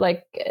design on it.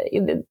 Like,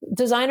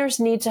 designers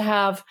need to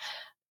have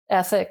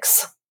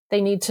ethics.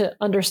 They need to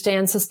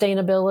understand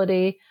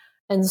sustainability.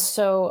 And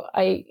so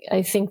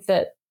I think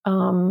that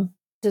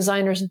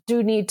designers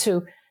do need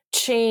to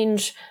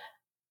change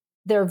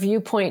their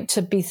viewpoint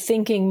to be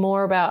thinking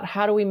more about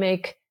how do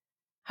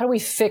we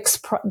fix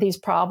these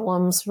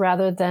problems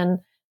rather than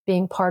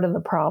being part of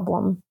the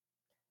problem.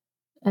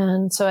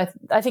 And so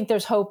I think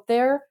there's hope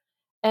there.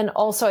 And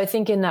also I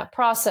think in that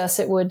process,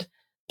 it would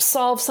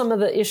solve some of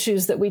the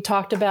issues that we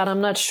talked about. I'm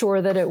not sure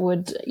that it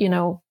would,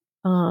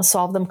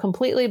 solve them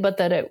completely, but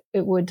that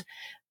it would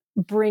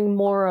bring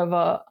more of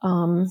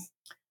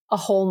a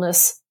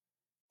wholeness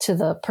to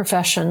the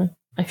profession.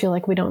 I feel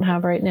like we don't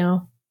have right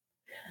now.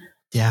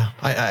 Yeah,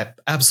 I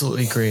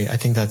absolutely agree. I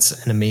think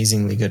that's an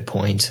amazingly good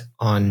point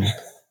on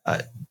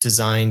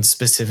design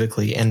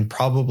specifically, and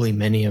probably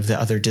many of the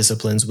other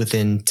disciplines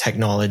within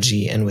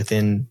technology and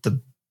within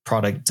the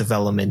product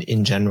development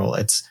in general.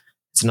 It's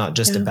not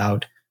just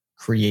about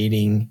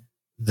creating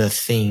the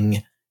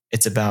thing.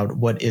 It's about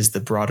what is the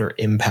broader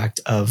impact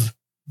of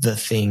the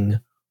thing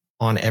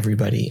on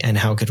everybody, and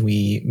how could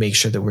we make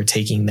sure that we're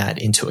taking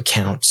that into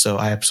account. So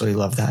I absolutely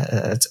love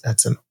that.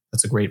 That's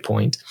that's a great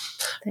point.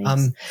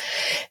 Thanks.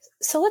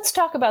 So let's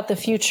talk about the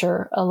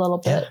future a little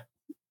bit.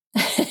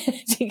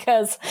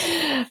 Because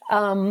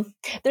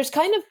there's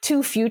kind of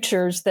two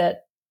futures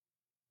that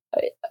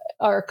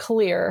are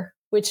clear,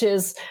 which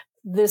is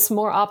this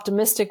more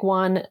optimistic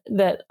one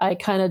that I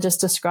kind of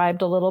just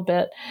described a little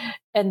bit.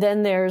 And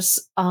then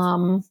there's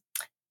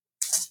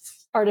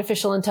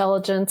artificial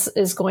intelligence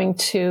is going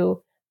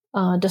to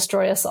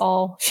destroy us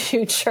all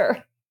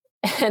future.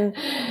 And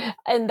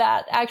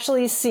that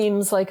actually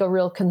seems like a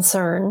real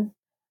concern.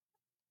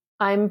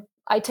 I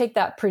take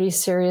that pretty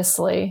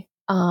seriously.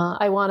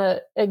 I want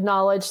to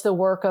acknowledge the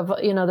work of,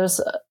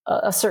 there's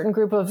a certain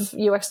group of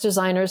UX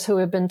designers who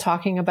have been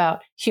talking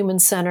about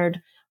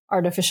human-centered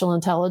artificial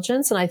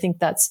intelligence. And I think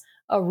that's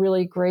a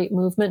really great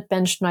movement.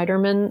 Ben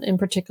Schneiderman in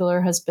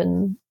particular has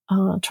been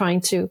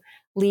trying to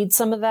lead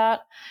some of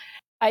that.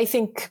 I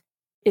think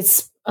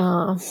it's,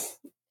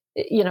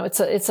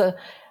 it's a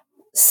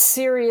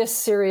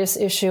serious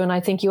issue. And I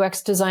think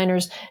UX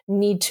designers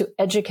need to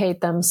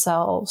educate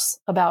themselves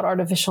about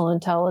artificial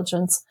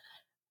intelligence,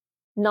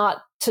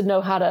 not to know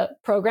how to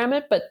program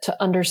it, but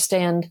to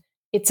understand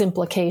its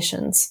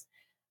implications.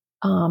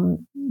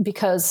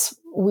 Because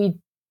we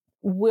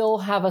will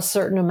have a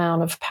certain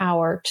amount of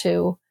power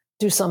to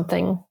do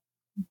something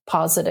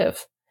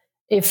positive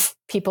if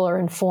people are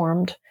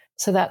informed.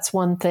 So that's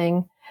one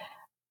thing.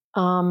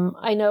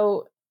 I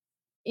know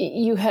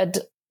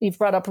you've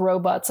brought up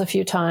robots a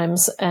few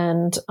times,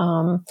 and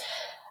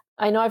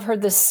I know I've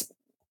heard this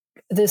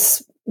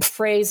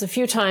phrase a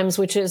few times,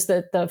 which is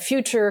that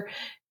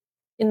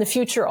in the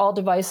future, all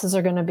devices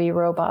are going to be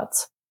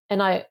robots.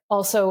 And I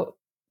also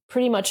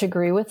pretty much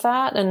agree with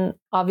that. And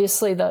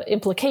obviously the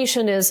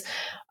implication is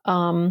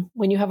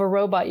when you have a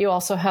robot, you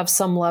also have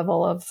some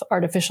level of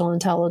artificial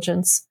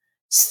intelligence.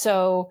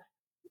 So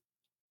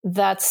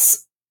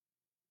that's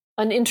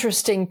an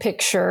interesting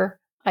picture,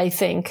 I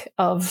think,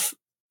 of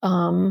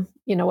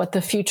what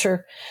the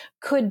future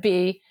could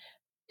be.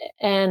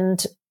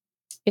 And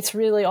it's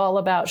really all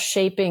about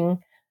shaping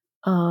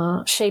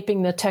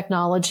the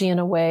technology in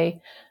a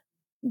way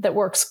that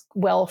works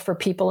well for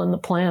people and the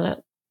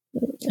planet.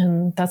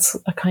 And that's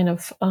a kind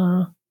of,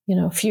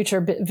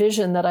 future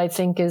vision that I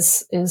think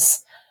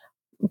is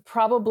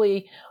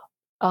probably,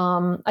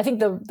 I think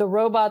the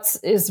robots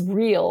is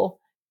real,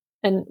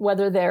 and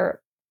whether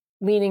they're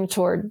leaning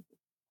toward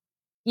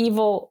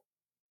evil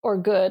or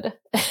good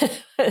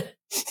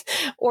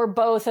or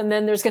both. And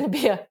then there's going to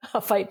be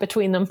a fight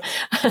between them.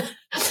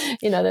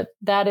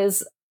 that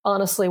is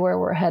honestly where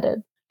we're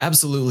headed.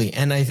 Absolutely.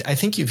 And I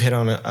think you've hit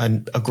on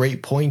a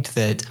great point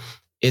that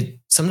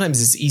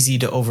sometimes it's easy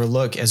to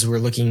overlook as we're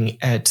looking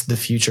at the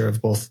future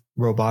of both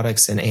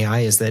robotics and AI,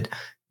 is that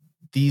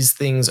these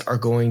things are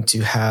going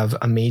to have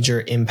a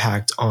major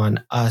impact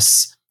on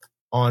us,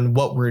 on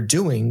what we're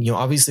doing,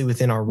 obviously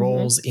within our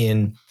roles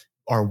in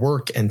our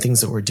work and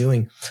things that we're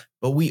doing,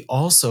 but we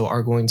also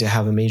are going to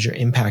have a major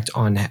impact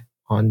on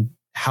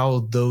how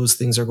those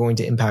things are going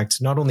to impact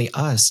not only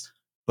us,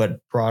 but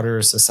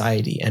broader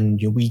society. And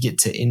we get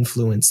to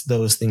influence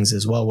those things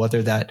as well,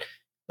 whether that,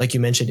 like you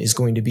mentioned, is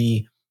going to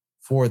be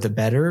for the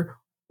better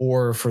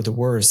or for the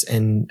worse.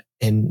 And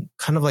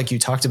kind of like you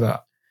talked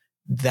about,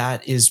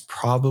 that is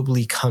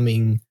probably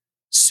coming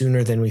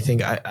sooner than we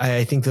think.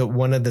 I think that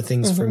one of the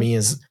things for me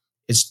is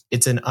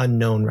it's an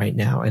unknown right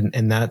now.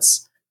 And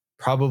that's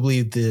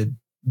probably the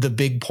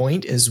big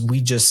point is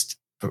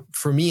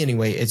for me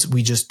anyway,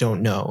 we just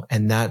don't know.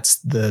 And that's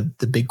the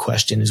big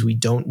question is we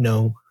don't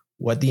know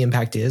what the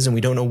impact is, and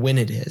we don't know when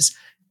it is.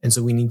 And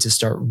so we need to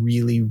start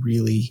really,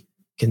 really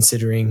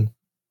considering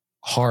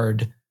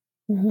hard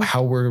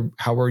how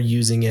we're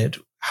using it,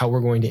 how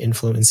we're going to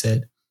influence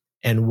it,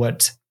 and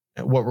what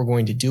we're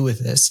going to do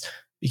with this,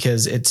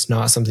 because it's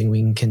not something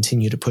we can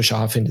continue to push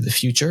off into the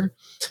future.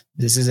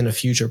 This isn't a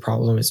future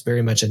problem. It's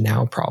very much a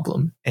now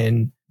problem.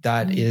 And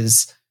that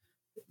is,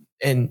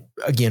 and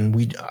again,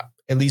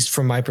 at least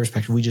from my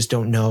perspective, we just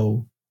don't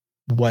know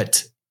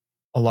what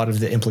a lot of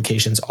the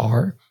implications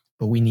are,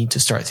 but we need to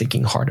start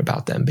thinking hard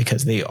about them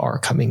because they are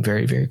coming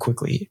very, very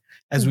quickly.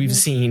 As we've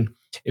seen,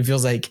 it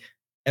feels like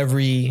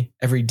every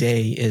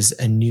day is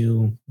a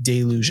new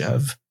deluge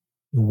of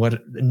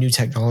what new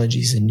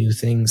technologies and new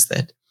things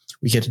that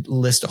we could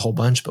list a whole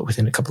bunch, but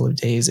within a couple of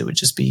days, it would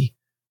just be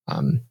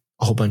a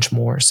whole bunch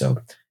more.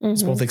 So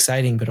it's both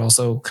exciting, but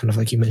also kind of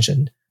like you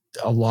mentioned,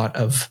 a lot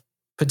of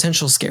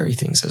potential scary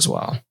things as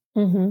well.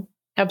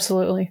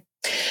 Absolutely.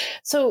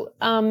 So,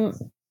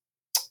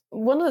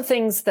 one of the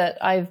things that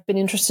I've been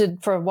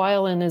interested for a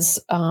while in is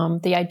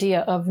the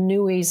idea of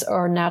NUIs,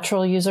 or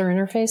natural user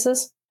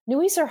interfaces.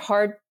 NUIs are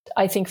hard,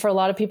 I think, for a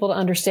lot of people to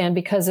understand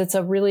because it's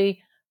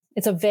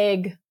a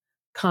vague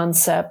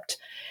concept.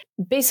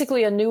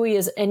 Basically, a NUI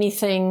is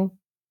anything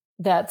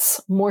that's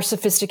more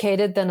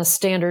sophisticated than a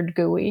standard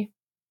GUI.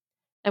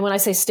 And when I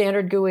say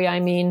standard GUI, I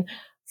mean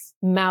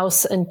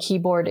mouse and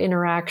keyboard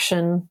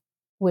interaction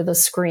with a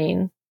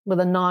screen, with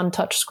a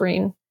non-touch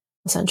screen,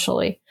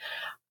 essentially.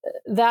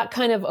 That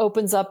kind of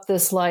opens up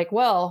this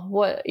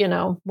what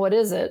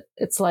is it?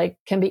 It's like,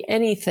 can be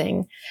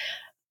anything.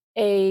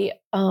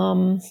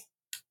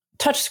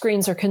 touch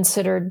screens are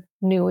considered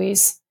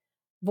NUIs.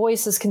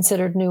 Voice is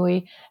considered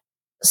NUI.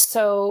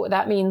 So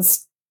that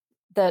means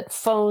that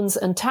phones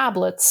and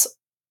tablets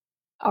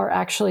are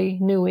actually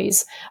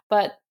NUIs.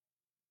 But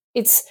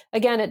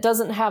it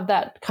doesn't have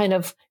that kind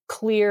of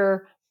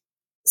clear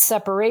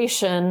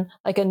separation.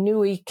 Like a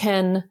NUI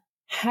can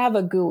have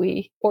a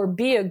GUI or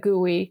be a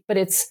GUI, but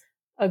it's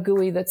a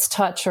GUI that's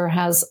touch or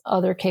has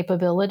other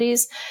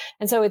capabilities.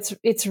 And so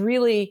it's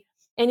really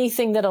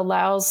anything that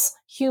allows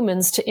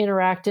humans to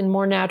interact in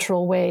more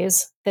natural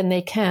ways than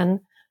they can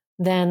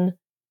than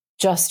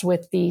just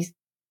with the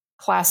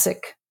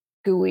classic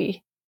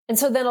GUI. And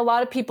so then a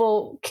lot of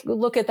people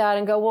look at that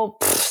and go, well,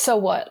 so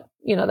what?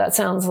 That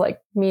sounds like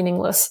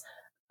meaningless.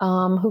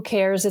 Who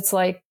cares? It's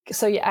like,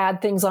 so you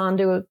add things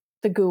onto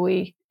the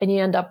GUI and you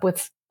end up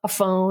with a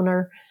phone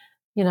or,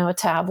 a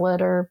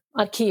tablet or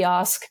a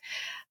kiosk.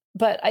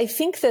 But I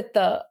think that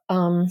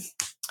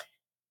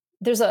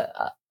there's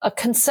a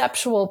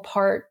conceptual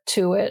part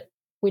to it,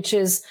 which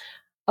is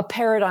a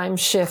paradigm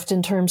shift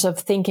in terms of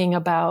thinking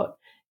about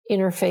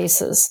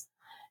interfaces.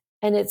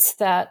 And it's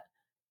that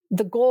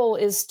the goal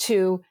is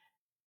to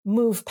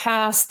move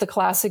past the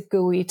classic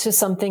GUI to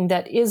something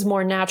that is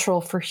more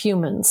natural for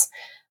humans.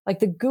 Like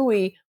the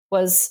GUI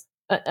was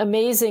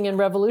amazing and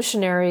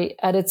revolutionary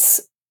at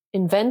its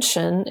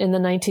invention in the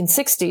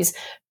 1960s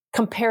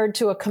compared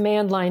to a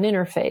command line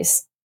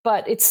interface.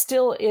 But it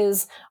still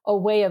is a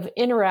way of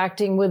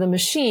interacting with a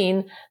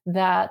machine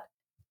that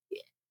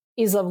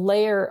is a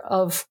layer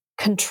of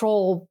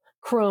control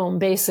Chrome,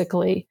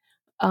 basically.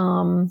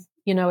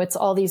 It's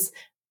all these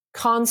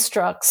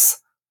constructs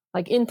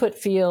like input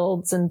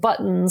fields and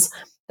buttons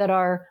that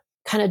are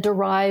kind of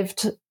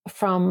derived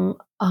from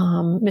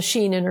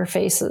machine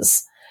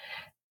interfaces.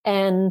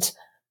 And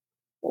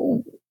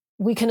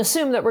we can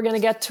assume that we're going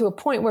to get to a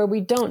point where we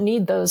don't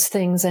need those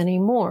things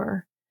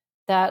anymore,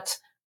 that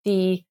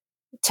the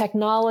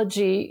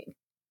technology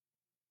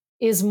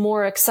is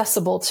more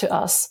accessible to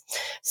us.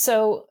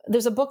 So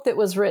there's a book that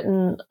was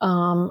written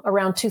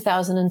around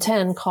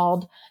 2010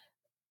 called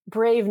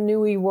Brave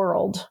New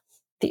World.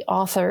 The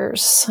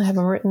authors, I have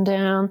them written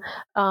down.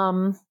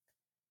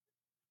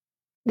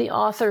 The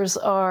authors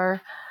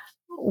are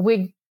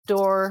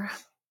Wigdor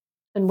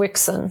and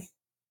Wixon.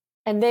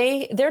 And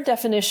their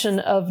definition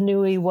of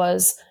NUI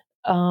was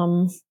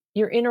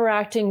you're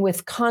interacting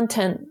with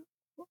content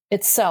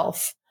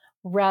itself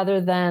rather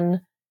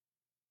than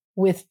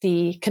with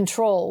the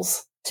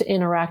controls to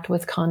interact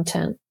with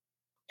content.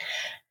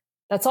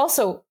 That's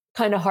also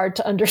kind of hard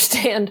to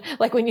understand.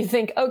 Like when you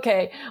think,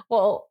 okay,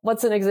 well,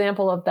 what's an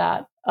example of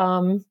that?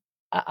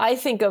 I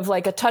think of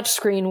like a touch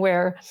screen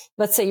where,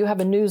 let's say you have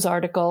a news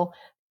article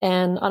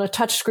and on a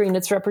touch screen,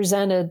 it's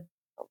represented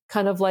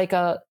kind of like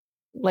a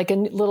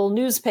little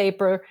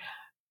newspaper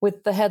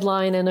with the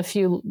headline and a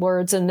few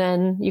words. And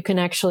then you can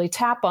actually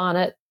tap on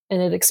it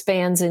and it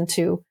expands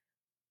into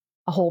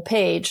a whole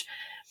page,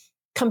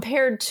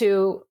 compared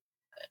to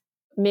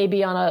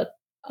maybe on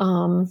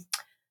a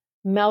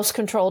mouse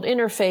controlled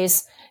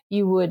interface,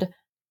 you would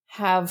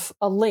have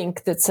a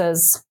link that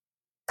says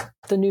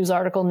the news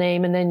article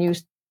name, and then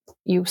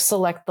you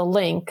select the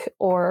link,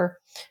 or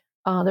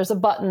there's a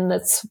button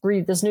that's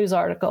read this news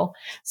article.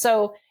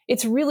 So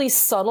it's really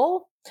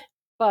subtle,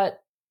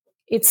 but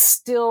it's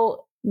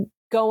still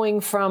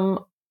going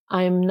from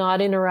I'm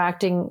not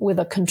interacting with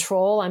a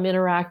control, I'm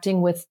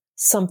interacting with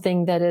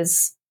something that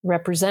is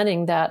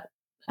representing that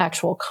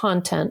actual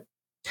content.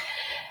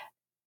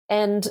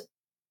 And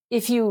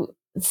if you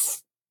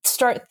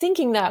start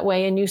thinking that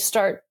way and you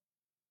start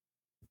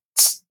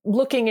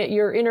looking at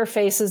your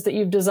interfaces that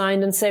you've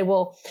designed and say,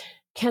 well,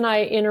 can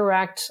I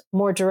interact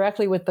more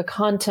directly with the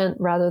content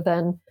rather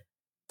than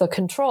the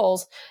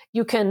controls?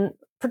 You can,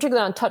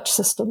 particularly on touch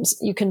systems,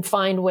 you can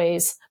find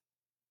ways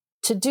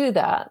to do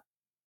that.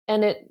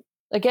 And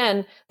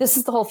again, this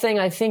is the whole thing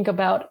I think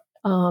about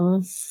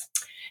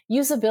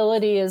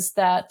usability, is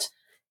that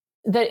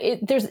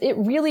it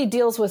really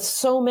deals with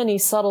so many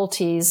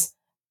subtleties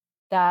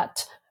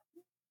that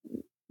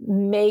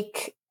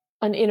make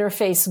an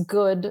interface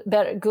good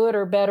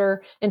or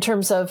better in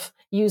terms of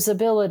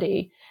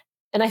usability.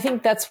 And I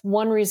think that's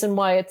one reason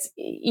why it's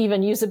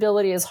even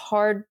usability is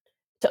hard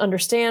to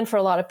understand for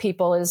a lot of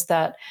people, is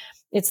that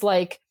it's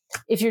like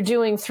if you're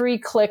doing 3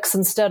 clicks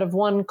instead of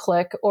 1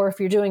 click, or if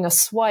you're doing a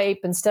swipe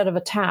instead of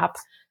a tap,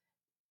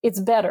 it's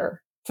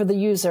better for the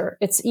user.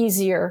 It's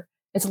easier.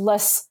 It's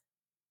less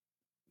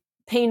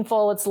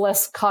painful. It's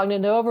less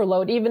cognitive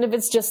overload, even if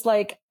it's just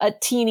like a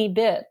teeny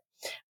bit.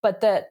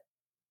 But that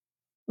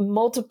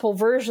multiple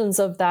versions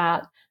of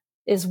that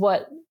is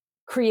what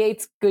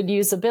creates good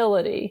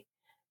usability.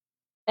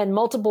 And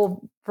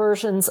multiple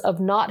versions of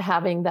not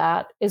having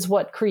that is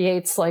what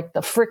creates like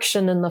the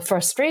friction and the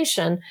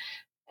frustration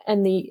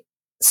and the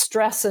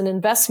stress and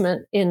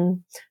investment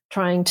in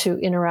trying to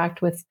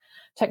interact with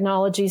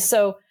technology.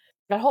 So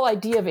that whole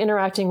idea of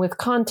interacting with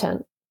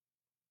content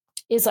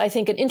is, I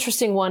think, an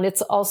interesting one.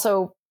 It's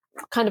also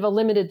kind of a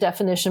limited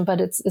definition, but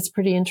it's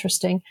pretty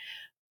interesting.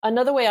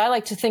 Another way I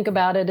like to think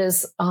about it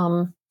is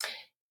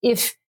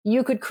if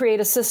you could create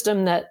a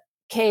system that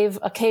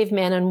a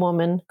caveman and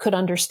woman could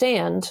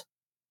understand,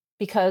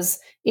 because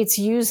it's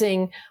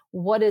using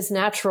what is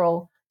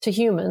natural to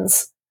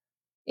humans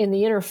in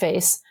the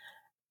interface,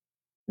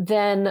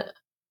 then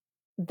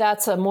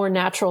that's a more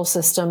natural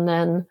system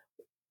than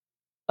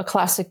a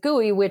classic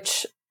GUI,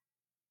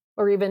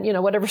 or even,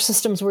 whatever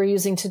systems we're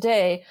using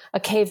today, a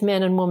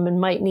caveman and woman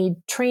might need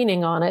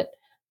training on it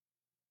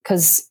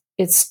because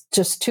it's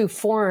just too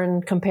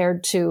foreign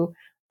compared to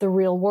the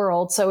real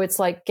world. So it's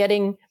like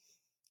getting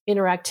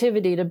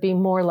interactivity to be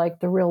more like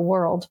the real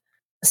world.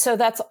 So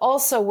that's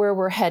also where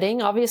we're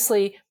heading.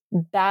 Obviously,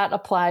 that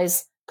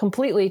applies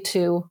completely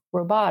to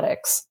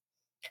robotics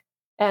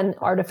and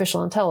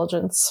artificial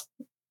intelligence.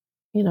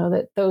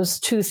 That those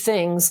two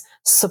things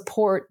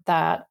support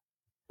that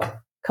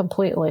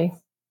completely.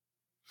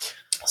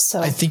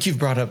 So I think you've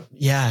brought up,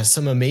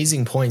 some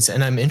amazing points,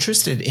 and I'm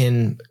interested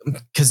in,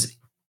 because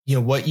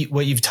what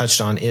you've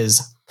touched on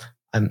is,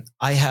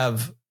 I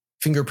have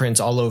fingerprints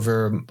all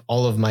over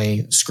all of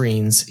my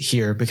screens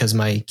here because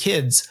my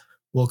kids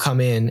will come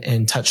in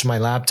and touch my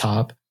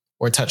laptop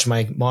or touch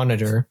my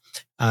monitor,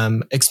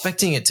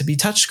 expecting it to be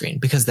touchscreen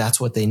because that's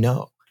what they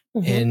know.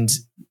 Mm-hmm. And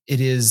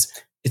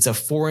it's a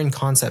foreign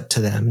concept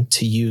to them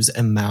to use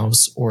a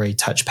mouse or a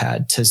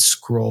touchpad to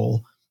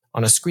scroll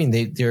on a screen.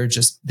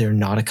 They're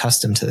not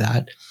accustomed to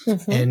that.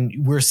 Mm-hmm. And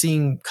we're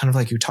seeing, kind of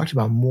like you talked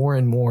about, more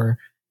and more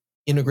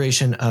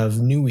integration of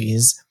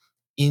NUIs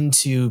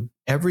into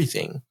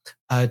everything,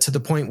 to the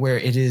point where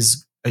it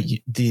is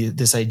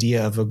this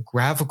idea of a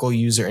graphical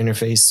user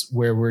interface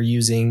where we're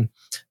using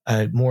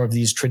more of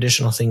these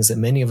traditional things that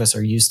many of us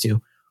are used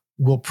to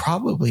will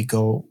probably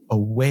go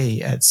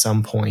away at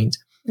some point.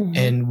 Mm-hmm.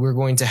 And we're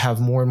going to have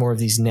more and more of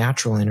these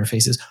natural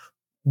interfaces.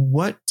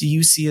 What do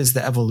you see as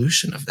the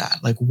evolution of that?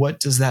 Like,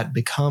 what does that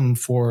become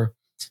for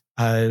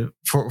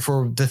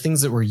the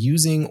things that we're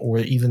using, or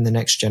even the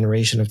next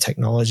generation of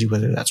technology,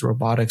 whether that's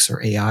robotics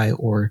or AI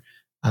or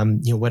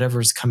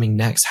whatever's coming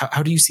next?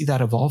 How do you see that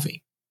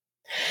evolving?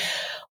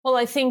 Well,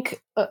 I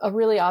think a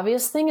really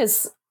obvious thing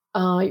is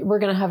we're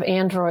going to have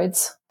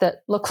androids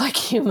that look like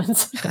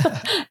humans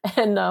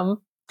and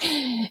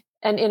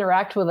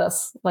interact with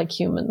us like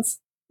humans.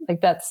 Like,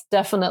 that's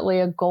definitely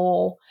a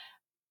goal.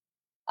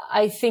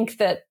 I think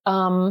that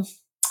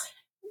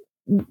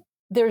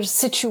there's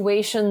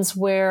situations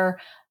where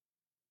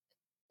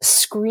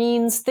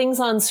things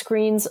on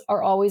screens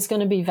are always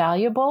going to be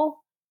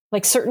valuable,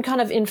 like certain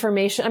kind of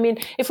information. I mean,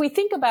 if we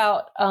think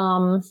about,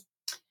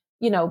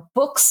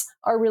 books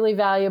are really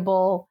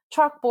valuable,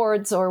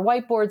 chalkboards or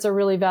whiteboards are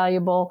really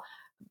valuable,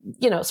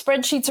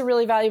 spreadsheets are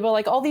really valuable,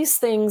 like all these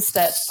things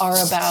that are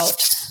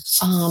about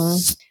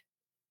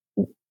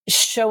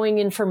showing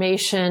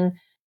information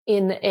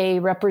in a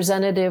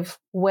representative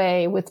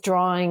way with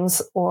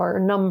drawings or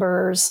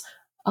numbers,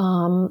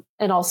 and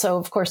also,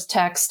 of course,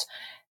 text.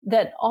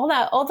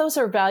 All those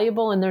are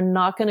valuable, and they're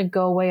not going to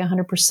go away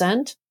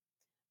 100%.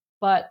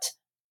 But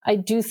I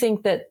do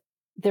think that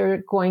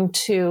they're going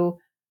to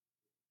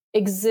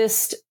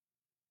exist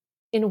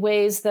in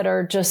ways that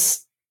are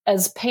just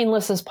as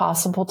painless as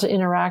possible to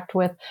interact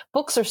with.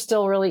 Books are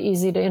still really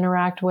easy to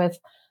interact with.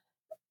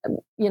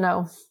 They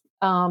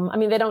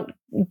don't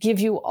give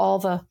you all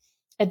the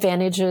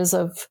advantages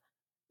of,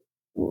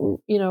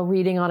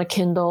 reading on a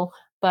Kindle,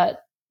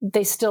 but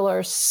they still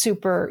are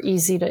super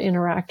easy to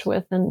interact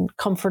with and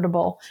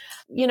comfortable.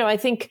 I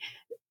think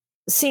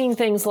seeing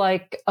things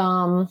like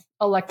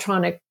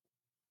electronic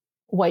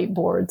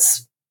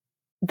whiteboards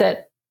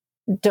that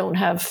don't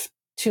have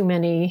too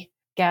many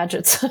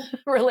gadgets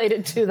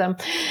related to them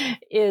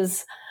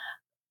is,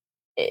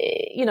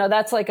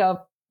 that's like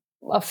a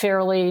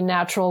fairly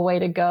natural way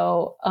to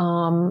go.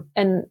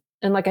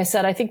 And like I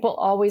said, I think we'll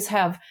always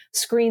have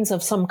screens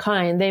of some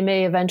kind. They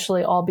may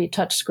eventually all be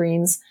touch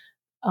screens,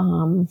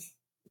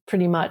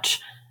 pretty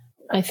much.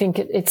 I think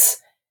it's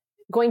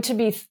going to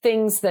be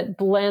things that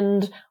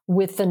blend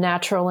with the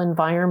natural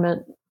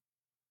environment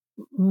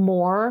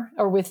more,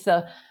 or with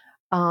the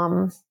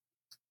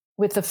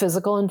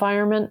physical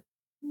environment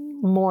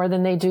more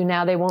than they do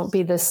now. They won't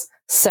be this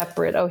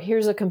separate. Oh,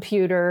 here's a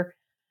computer,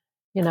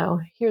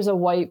 here's a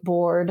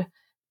whiteboard.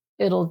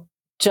 It'll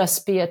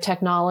just be a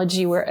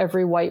technology where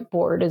every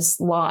whiteboard is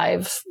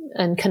live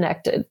and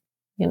connected,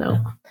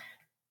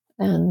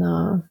 and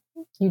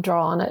you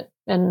draw on it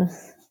and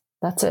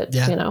that's it,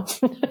 Yeah.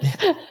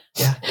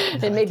 Yeah.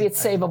 And maybe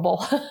it's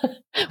savable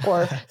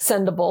or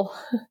sendable.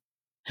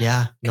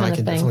 Yeah. No, I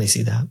can definitely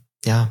see that.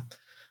 Yeah.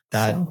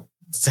 That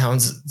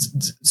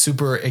sounds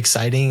super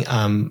exciting.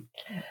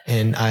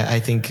 And I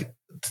think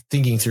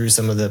thinking through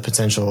some of the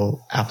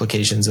potential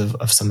applications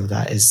of some of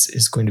that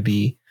is going to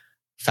be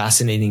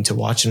fascinating to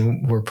watch.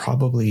 And we're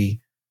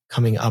probably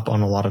coming up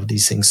on a lot of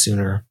these things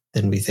sooner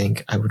than we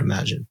think, I would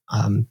imagine.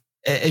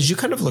 As you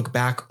kind of look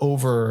back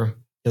over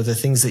the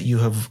things that you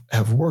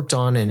have worked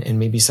on and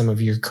maybe some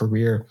of your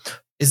career,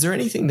 is there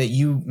anything that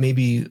you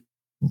maybe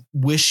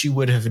wish you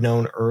would have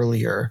known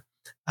earlier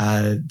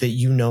that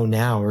you know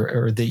now,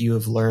 or that you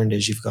have learned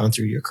as you've gone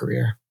through your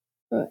career?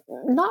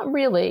 Not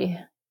really.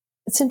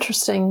 It's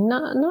interesting.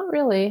 Not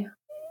really.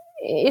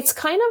 It's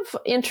kind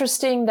of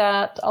interesting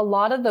that a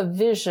lot of the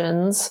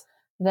visions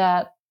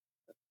that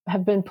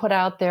have been put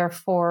out there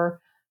for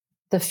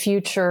the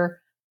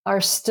future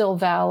are still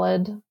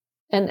valid.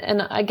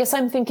 And I guess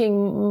I'm thinking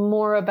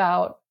more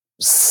about,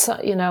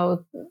 you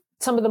know,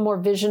 some of the more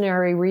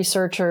visionary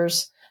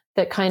researchers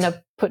that kind of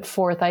put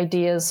forth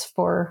ideas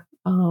for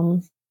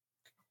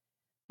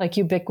like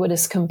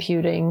ubiquitous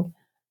computing,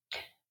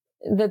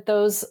 that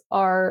those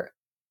are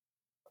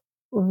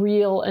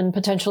real and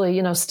potentially,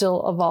 you know,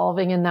 still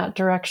evolving in that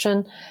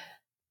direction.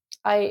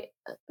 I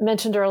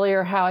mentioned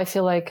earlier how I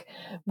feel like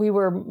we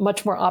were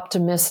much more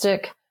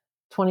optimistic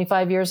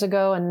 25 years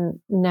ago, and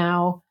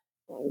now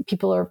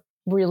people are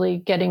really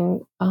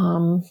getting,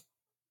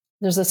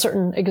 there's a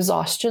certain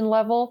exhaustion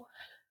level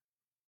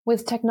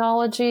with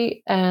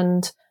technology.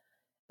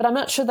 But I'm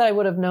not sure that I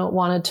would have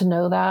wanted to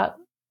know that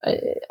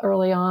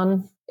early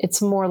on.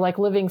 It's more like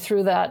living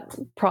through that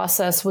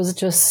process was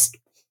just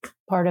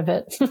part of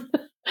it.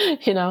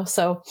 You know,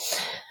 so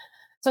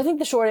I think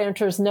the short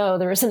answer is no,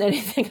 there isn't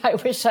anything I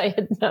wish I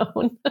had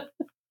known.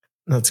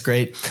 That's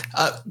great.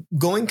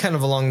 Going kind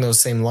of along those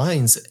same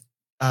lines,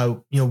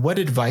 you know, what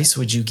advice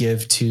would you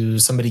give to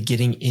somebody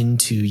getting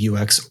into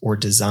UX or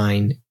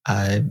design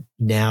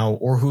now,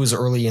 or who's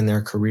early in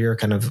their career,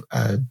 kind of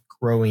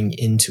growing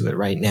into it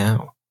right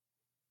now?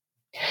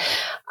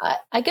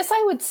 I guess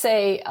I would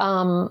say,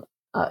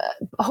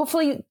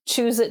 hopefully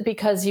choose it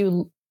because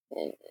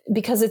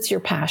it's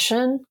your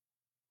passion,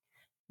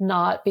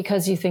 not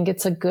because you think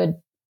it's a good,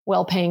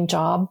 well-paying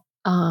job.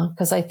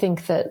 Because I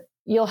think that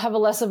you'll have a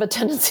less of a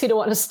tendency to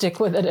want to stick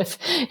with it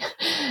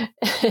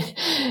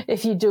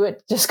if you do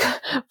it just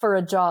for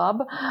a job.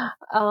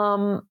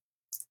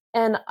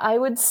 And I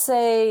would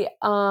say,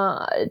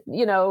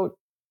 you know,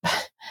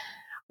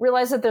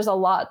 realize that there's a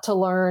lot to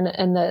learn,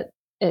 and that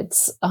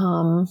it's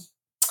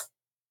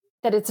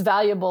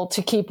valuable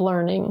to keep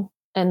learning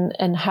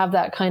and have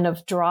that kind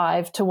of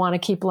drive to want to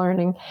keep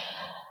learning.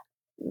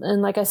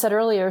 And like I said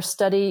earlier,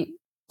 study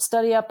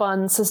up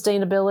on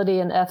sustainability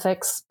and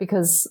ethics,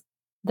 because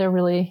they're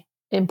really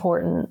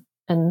important,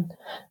 and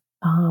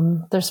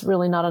there's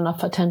really not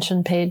enough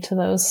attention paid to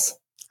those.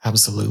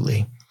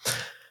 Absolutely.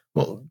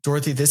 Well,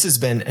 Dorothy, this has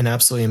been an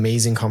absolutely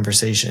amazing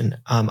conversation.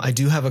 I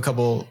do have a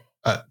couple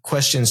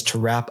questions to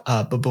wrap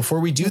up, but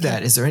before we do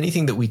that, is there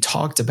anything that we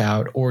talked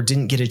about or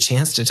didn't get a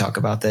chance to talk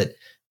about that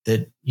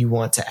you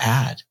want to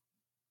add?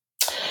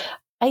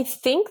 I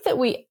think that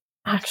we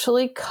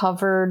actually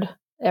covered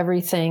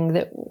everything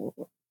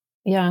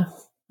I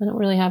don't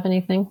really have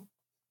anything.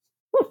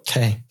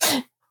 Okay.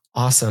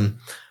 Awesome.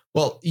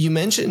 Well, you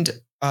mentioned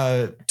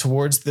at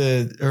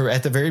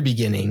the very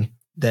beginning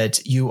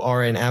that you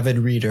are an avid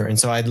reader. And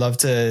so I'd love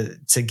to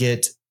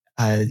get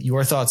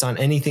your thoughts on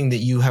anything that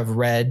you have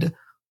read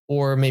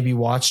or maybe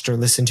watched or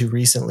listened to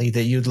recently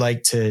that you'd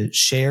like to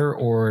share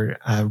or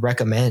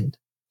recommend.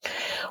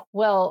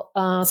 Well,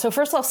 so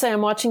first I'll say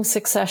I'm watching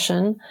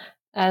Succession,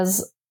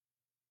 as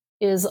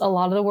is a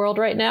lot of the world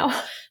right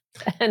now.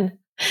 And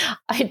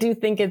I do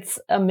think it's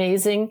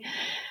amazing.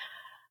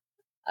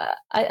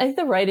 I think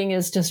the writing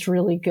is just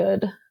really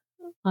good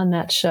on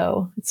that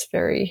show. It's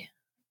very,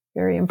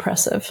 very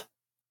impressive.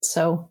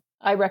 So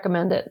I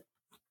recommend it.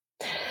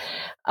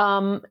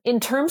 In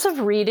terms of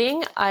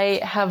reading, I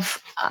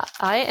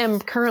am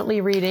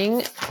currently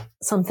reading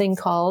something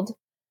called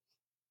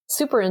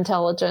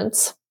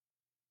Superintelligence,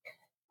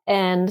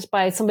 and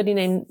by somebody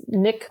named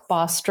Nick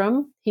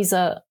Bostrom. He's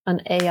an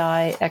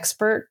AI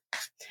expert,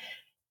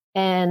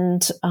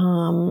 and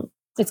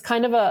it's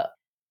kind of a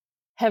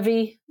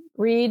heavy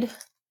read,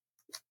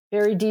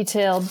 very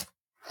detailed,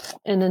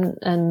 and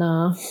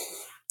a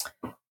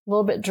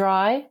little bit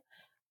dry,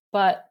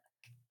 but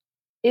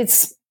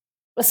it's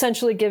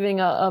essentially giving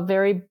a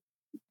very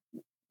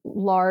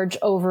large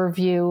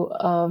overview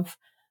of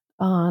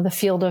the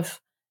field of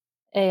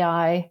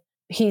AI.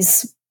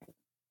 He's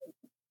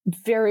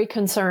very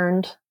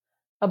concerned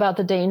about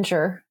the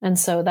danger, and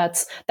so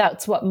that's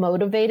what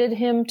motivated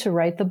him to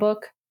write the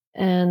book.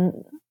 And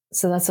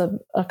so that's a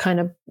kind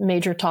of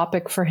major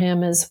topic for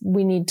him, is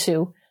we need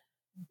to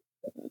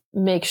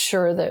make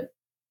sure that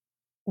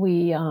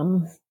we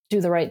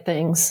do the right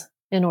things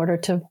in order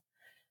to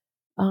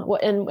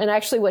and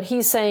actually what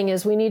he's saying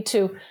is we need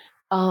to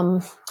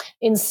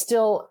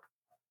instill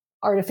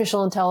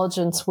artificial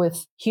intelligence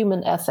with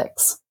human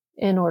ethics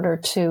in order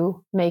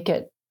to make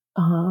it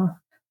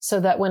so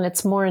that when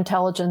it's more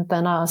intelligent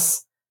than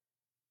us,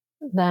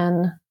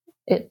 then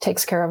it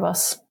takes care of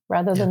us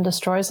rather than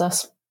destroys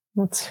us.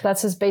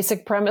 That's his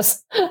basic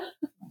premise.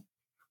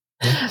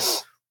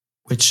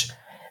 Which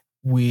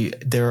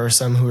there are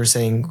some who are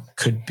saying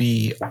could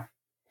be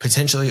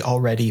potentially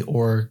already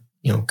or,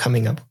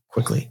 coming up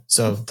quickly.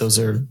 So those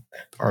are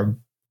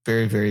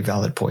very, very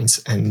valid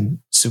points and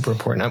super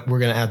important. We're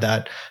going to add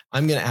that.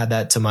 I'm going to add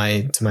that to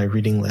my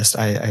reading list.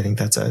 I think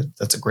that's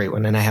a great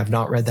one. And I have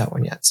not read that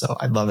one yet. So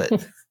I love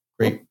it.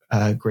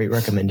 Great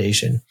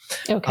recommendation.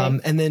 Okay.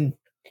 And then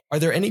are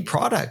there any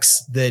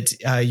products that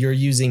you're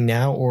using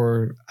now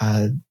or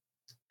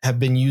have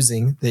been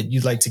using that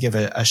you'd like to give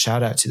a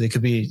shout out to? That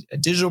could be a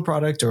digital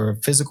product or a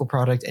physical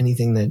product,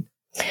 anything that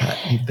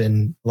you've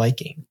been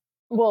liking.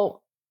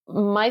 Well,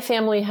 my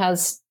family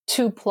has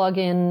 2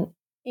 plug-in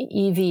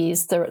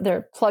EVs.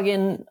 They're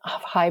plug-in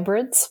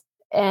hybrids,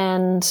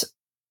 and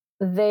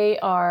they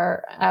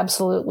are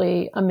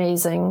absolutely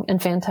amazing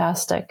and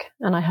fantastic.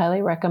 And I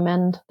highly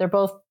recommend. They're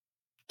both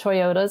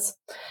Toyotas.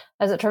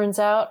 As it turns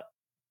out,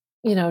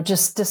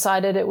 just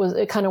decided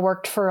it kind of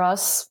worked for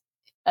us.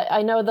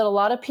 I know that a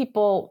lot of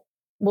people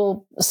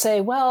will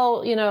say,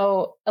 well,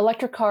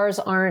 electric cars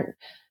aren't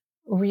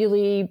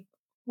really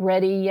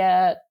ready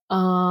yet.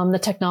 The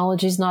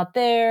technology's not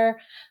there.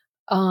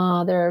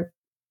 They're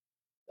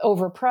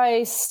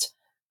overpriced.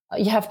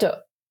 You have to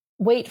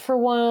wait for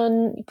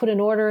one, put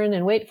an order in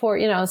and wait for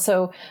it,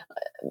 so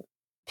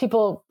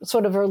people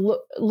sort of are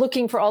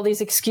looking for all these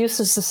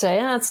excuses to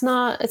say, it's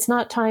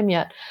not time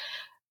yet.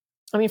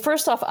 I mean,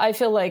 first off, I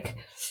feel like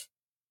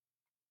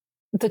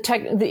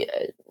the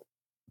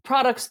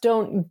products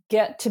don't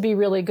get to be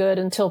really good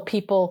until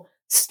people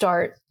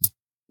start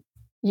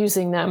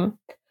using them.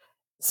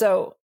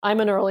 So I'm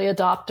an early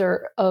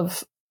adopter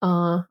of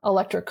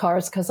electric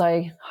cars because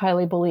I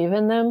highly believe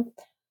in them.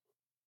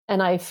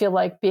 And I feel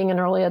like being an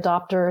early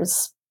adopter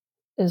is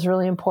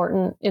really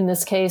important in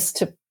this case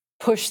to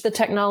push the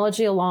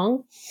technology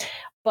along.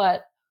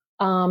 But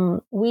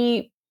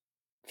we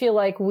feel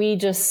like we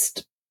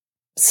just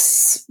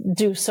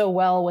do so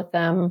well with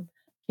them,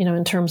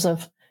 in terms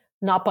of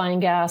not buying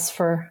gas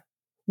for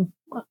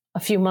a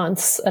few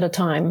months at a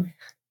time.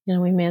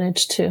 We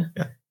managed to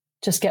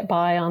just get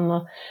by on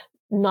the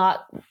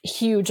not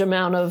huge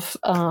amount of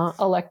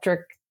electric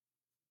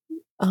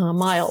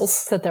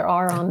miles that there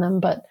are on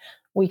them, but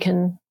we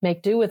can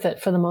make do with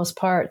it for the most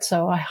part.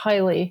 So I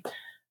highly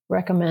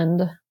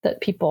recommend that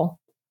people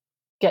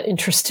get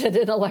interested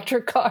in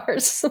electric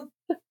cars.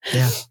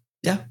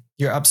 Yeah,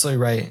 you're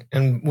absolutely right.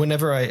 And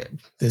this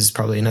is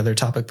probably another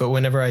topic, but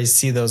whenever I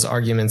see those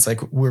arguments,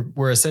 like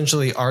we're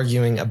essentially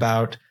arguing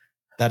about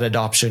that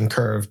adoption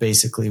curve,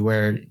 basically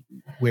where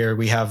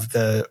we have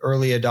the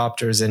early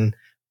adopters, and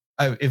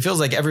it feels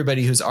like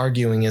everybody who's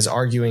arguing is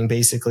arguing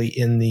basically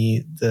in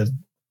the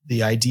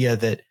idea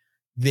that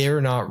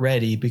they're not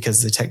ready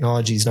because the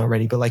technology is not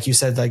ready. But like you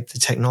said, like the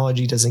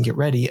technology doesn't get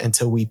ready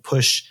until we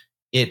push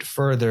it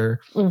further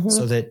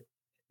so that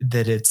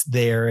it's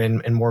there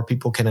and more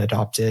people can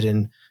adopt it.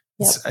 And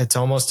it's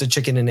almost a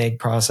chicken and egg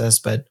process,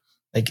 but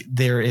like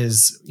there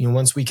is,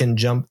 once we can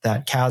jump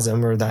that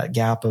chasm or that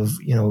gap of,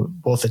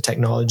 both the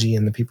technology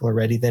and the people are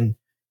ready, then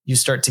you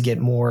start to get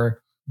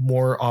more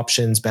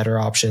options, better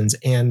options,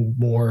 and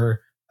more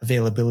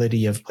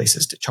availability of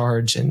places to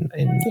charge and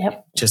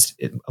just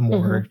a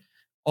more,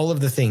 all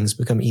of the things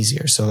become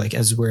easier. So like,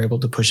 as we're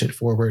able to push it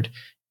forward,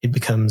 it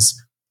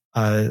becomes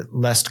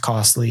less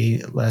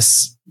costly,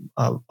 less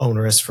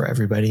onerous for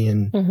everybody.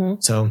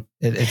 And so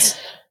it's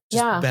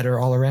just better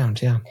all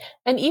around. Yeah.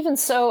 And even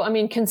so, I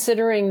mean,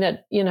 considering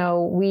that,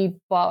 we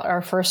bought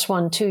our first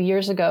one 2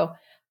 years ago,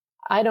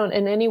 I don't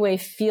in any way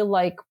feel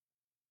like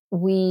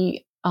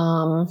we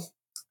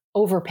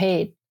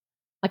overpaid.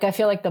 Like, I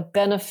feel like the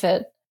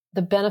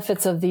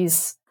benefits of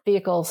these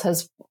vehicles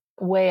has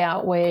way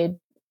outweighed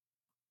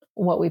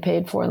what we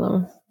paid for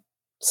them.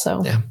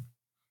 So yeah.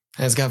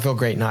 And it's got to feel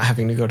great not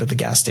having to go to the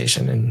gas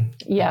station. And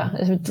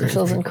it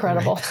feels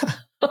incredible.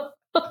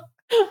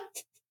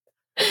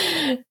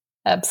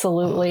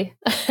 Absolutely.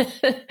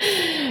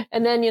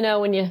 And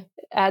then, when you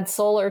add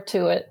solar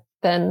to it,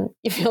 then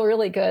you feel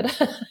really good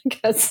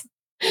because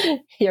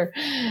you're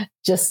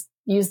just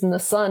using the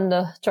sun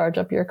to charge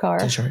up your car.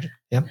 To charge it.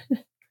 Yep.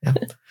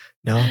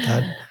 No,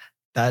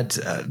 that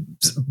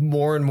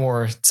more and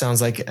more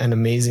sounds like an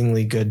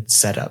amazingly good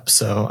setup.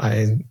 So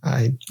I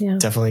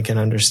definitely can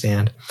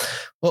understand.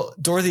 Well,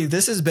 Dorothy,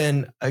 this has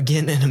been,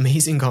 again, an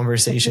amazing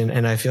conversation.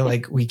 And I feel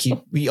like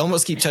we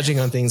almost keep touching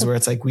on things where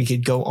it's like we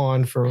could go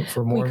on for more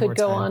and more time. We could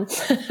go on.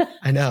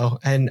 I know.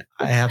 And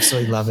I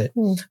absolutely love it.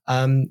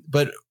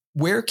 But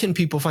where can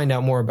people find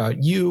out more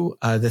about you,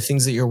 the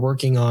things that you're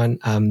working on,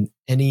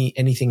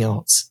 anything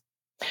else?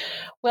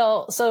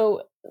 Well,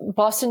 so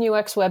Boston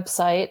UX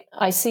website,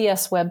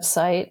 ICS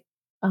website.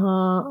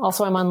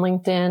 Also, I'm on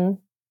LinkedIn.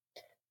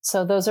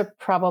 So those are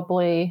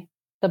probably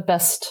the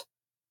best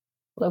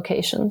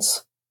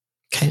locations.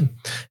 Okay.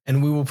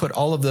 And we will put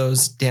all of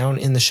those down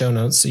in the show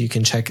notes so you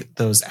can check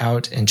those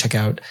out and check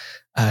out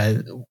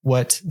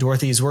what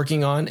Dorothy is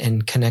working on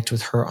and connect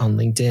with her on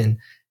LinkedIn.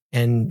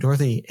 And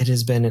Dorothy, it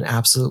has been an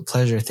absolute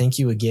pleasure. Thank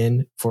you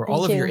again for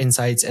all of your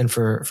insights and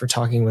for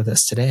talking with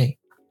us today.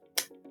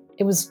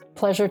 It was a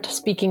pleasure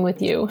speaking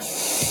with you.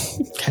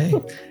 Okay.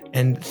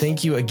 And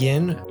thank you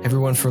again,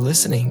 everyone, for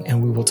listening.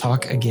 And we will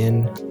talk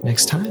again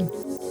next time.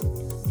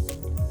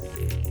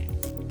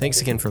 Thanks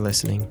again for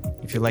listening.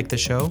 If you like the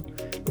show,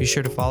 be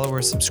sure to follow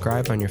or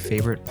subscribe on your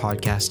favorite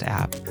podcast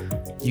app.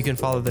 You can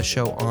follow the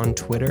show on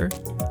Twitter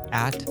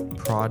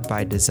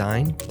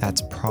 @ProdByDesign.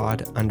 That's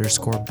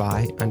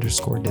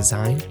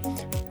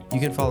prod_by_design. You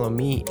can follow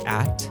me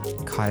at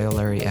Kyle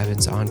Larry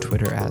Evans on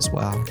Twitter as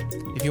well.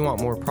 If you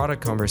want more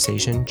product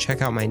conversation,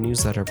 check out my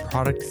newsletter,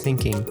 Product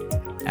Thinking,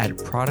 at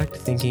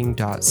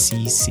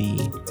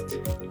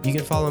productthinking.cc. You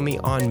can follow me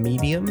on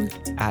Medium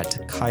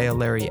at Kyle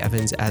Larry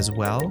Evans as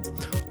well,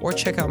 or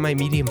check out my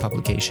Medium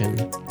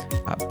publication,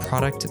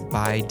 Product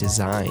by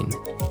Design.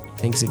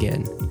 Thanks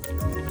again.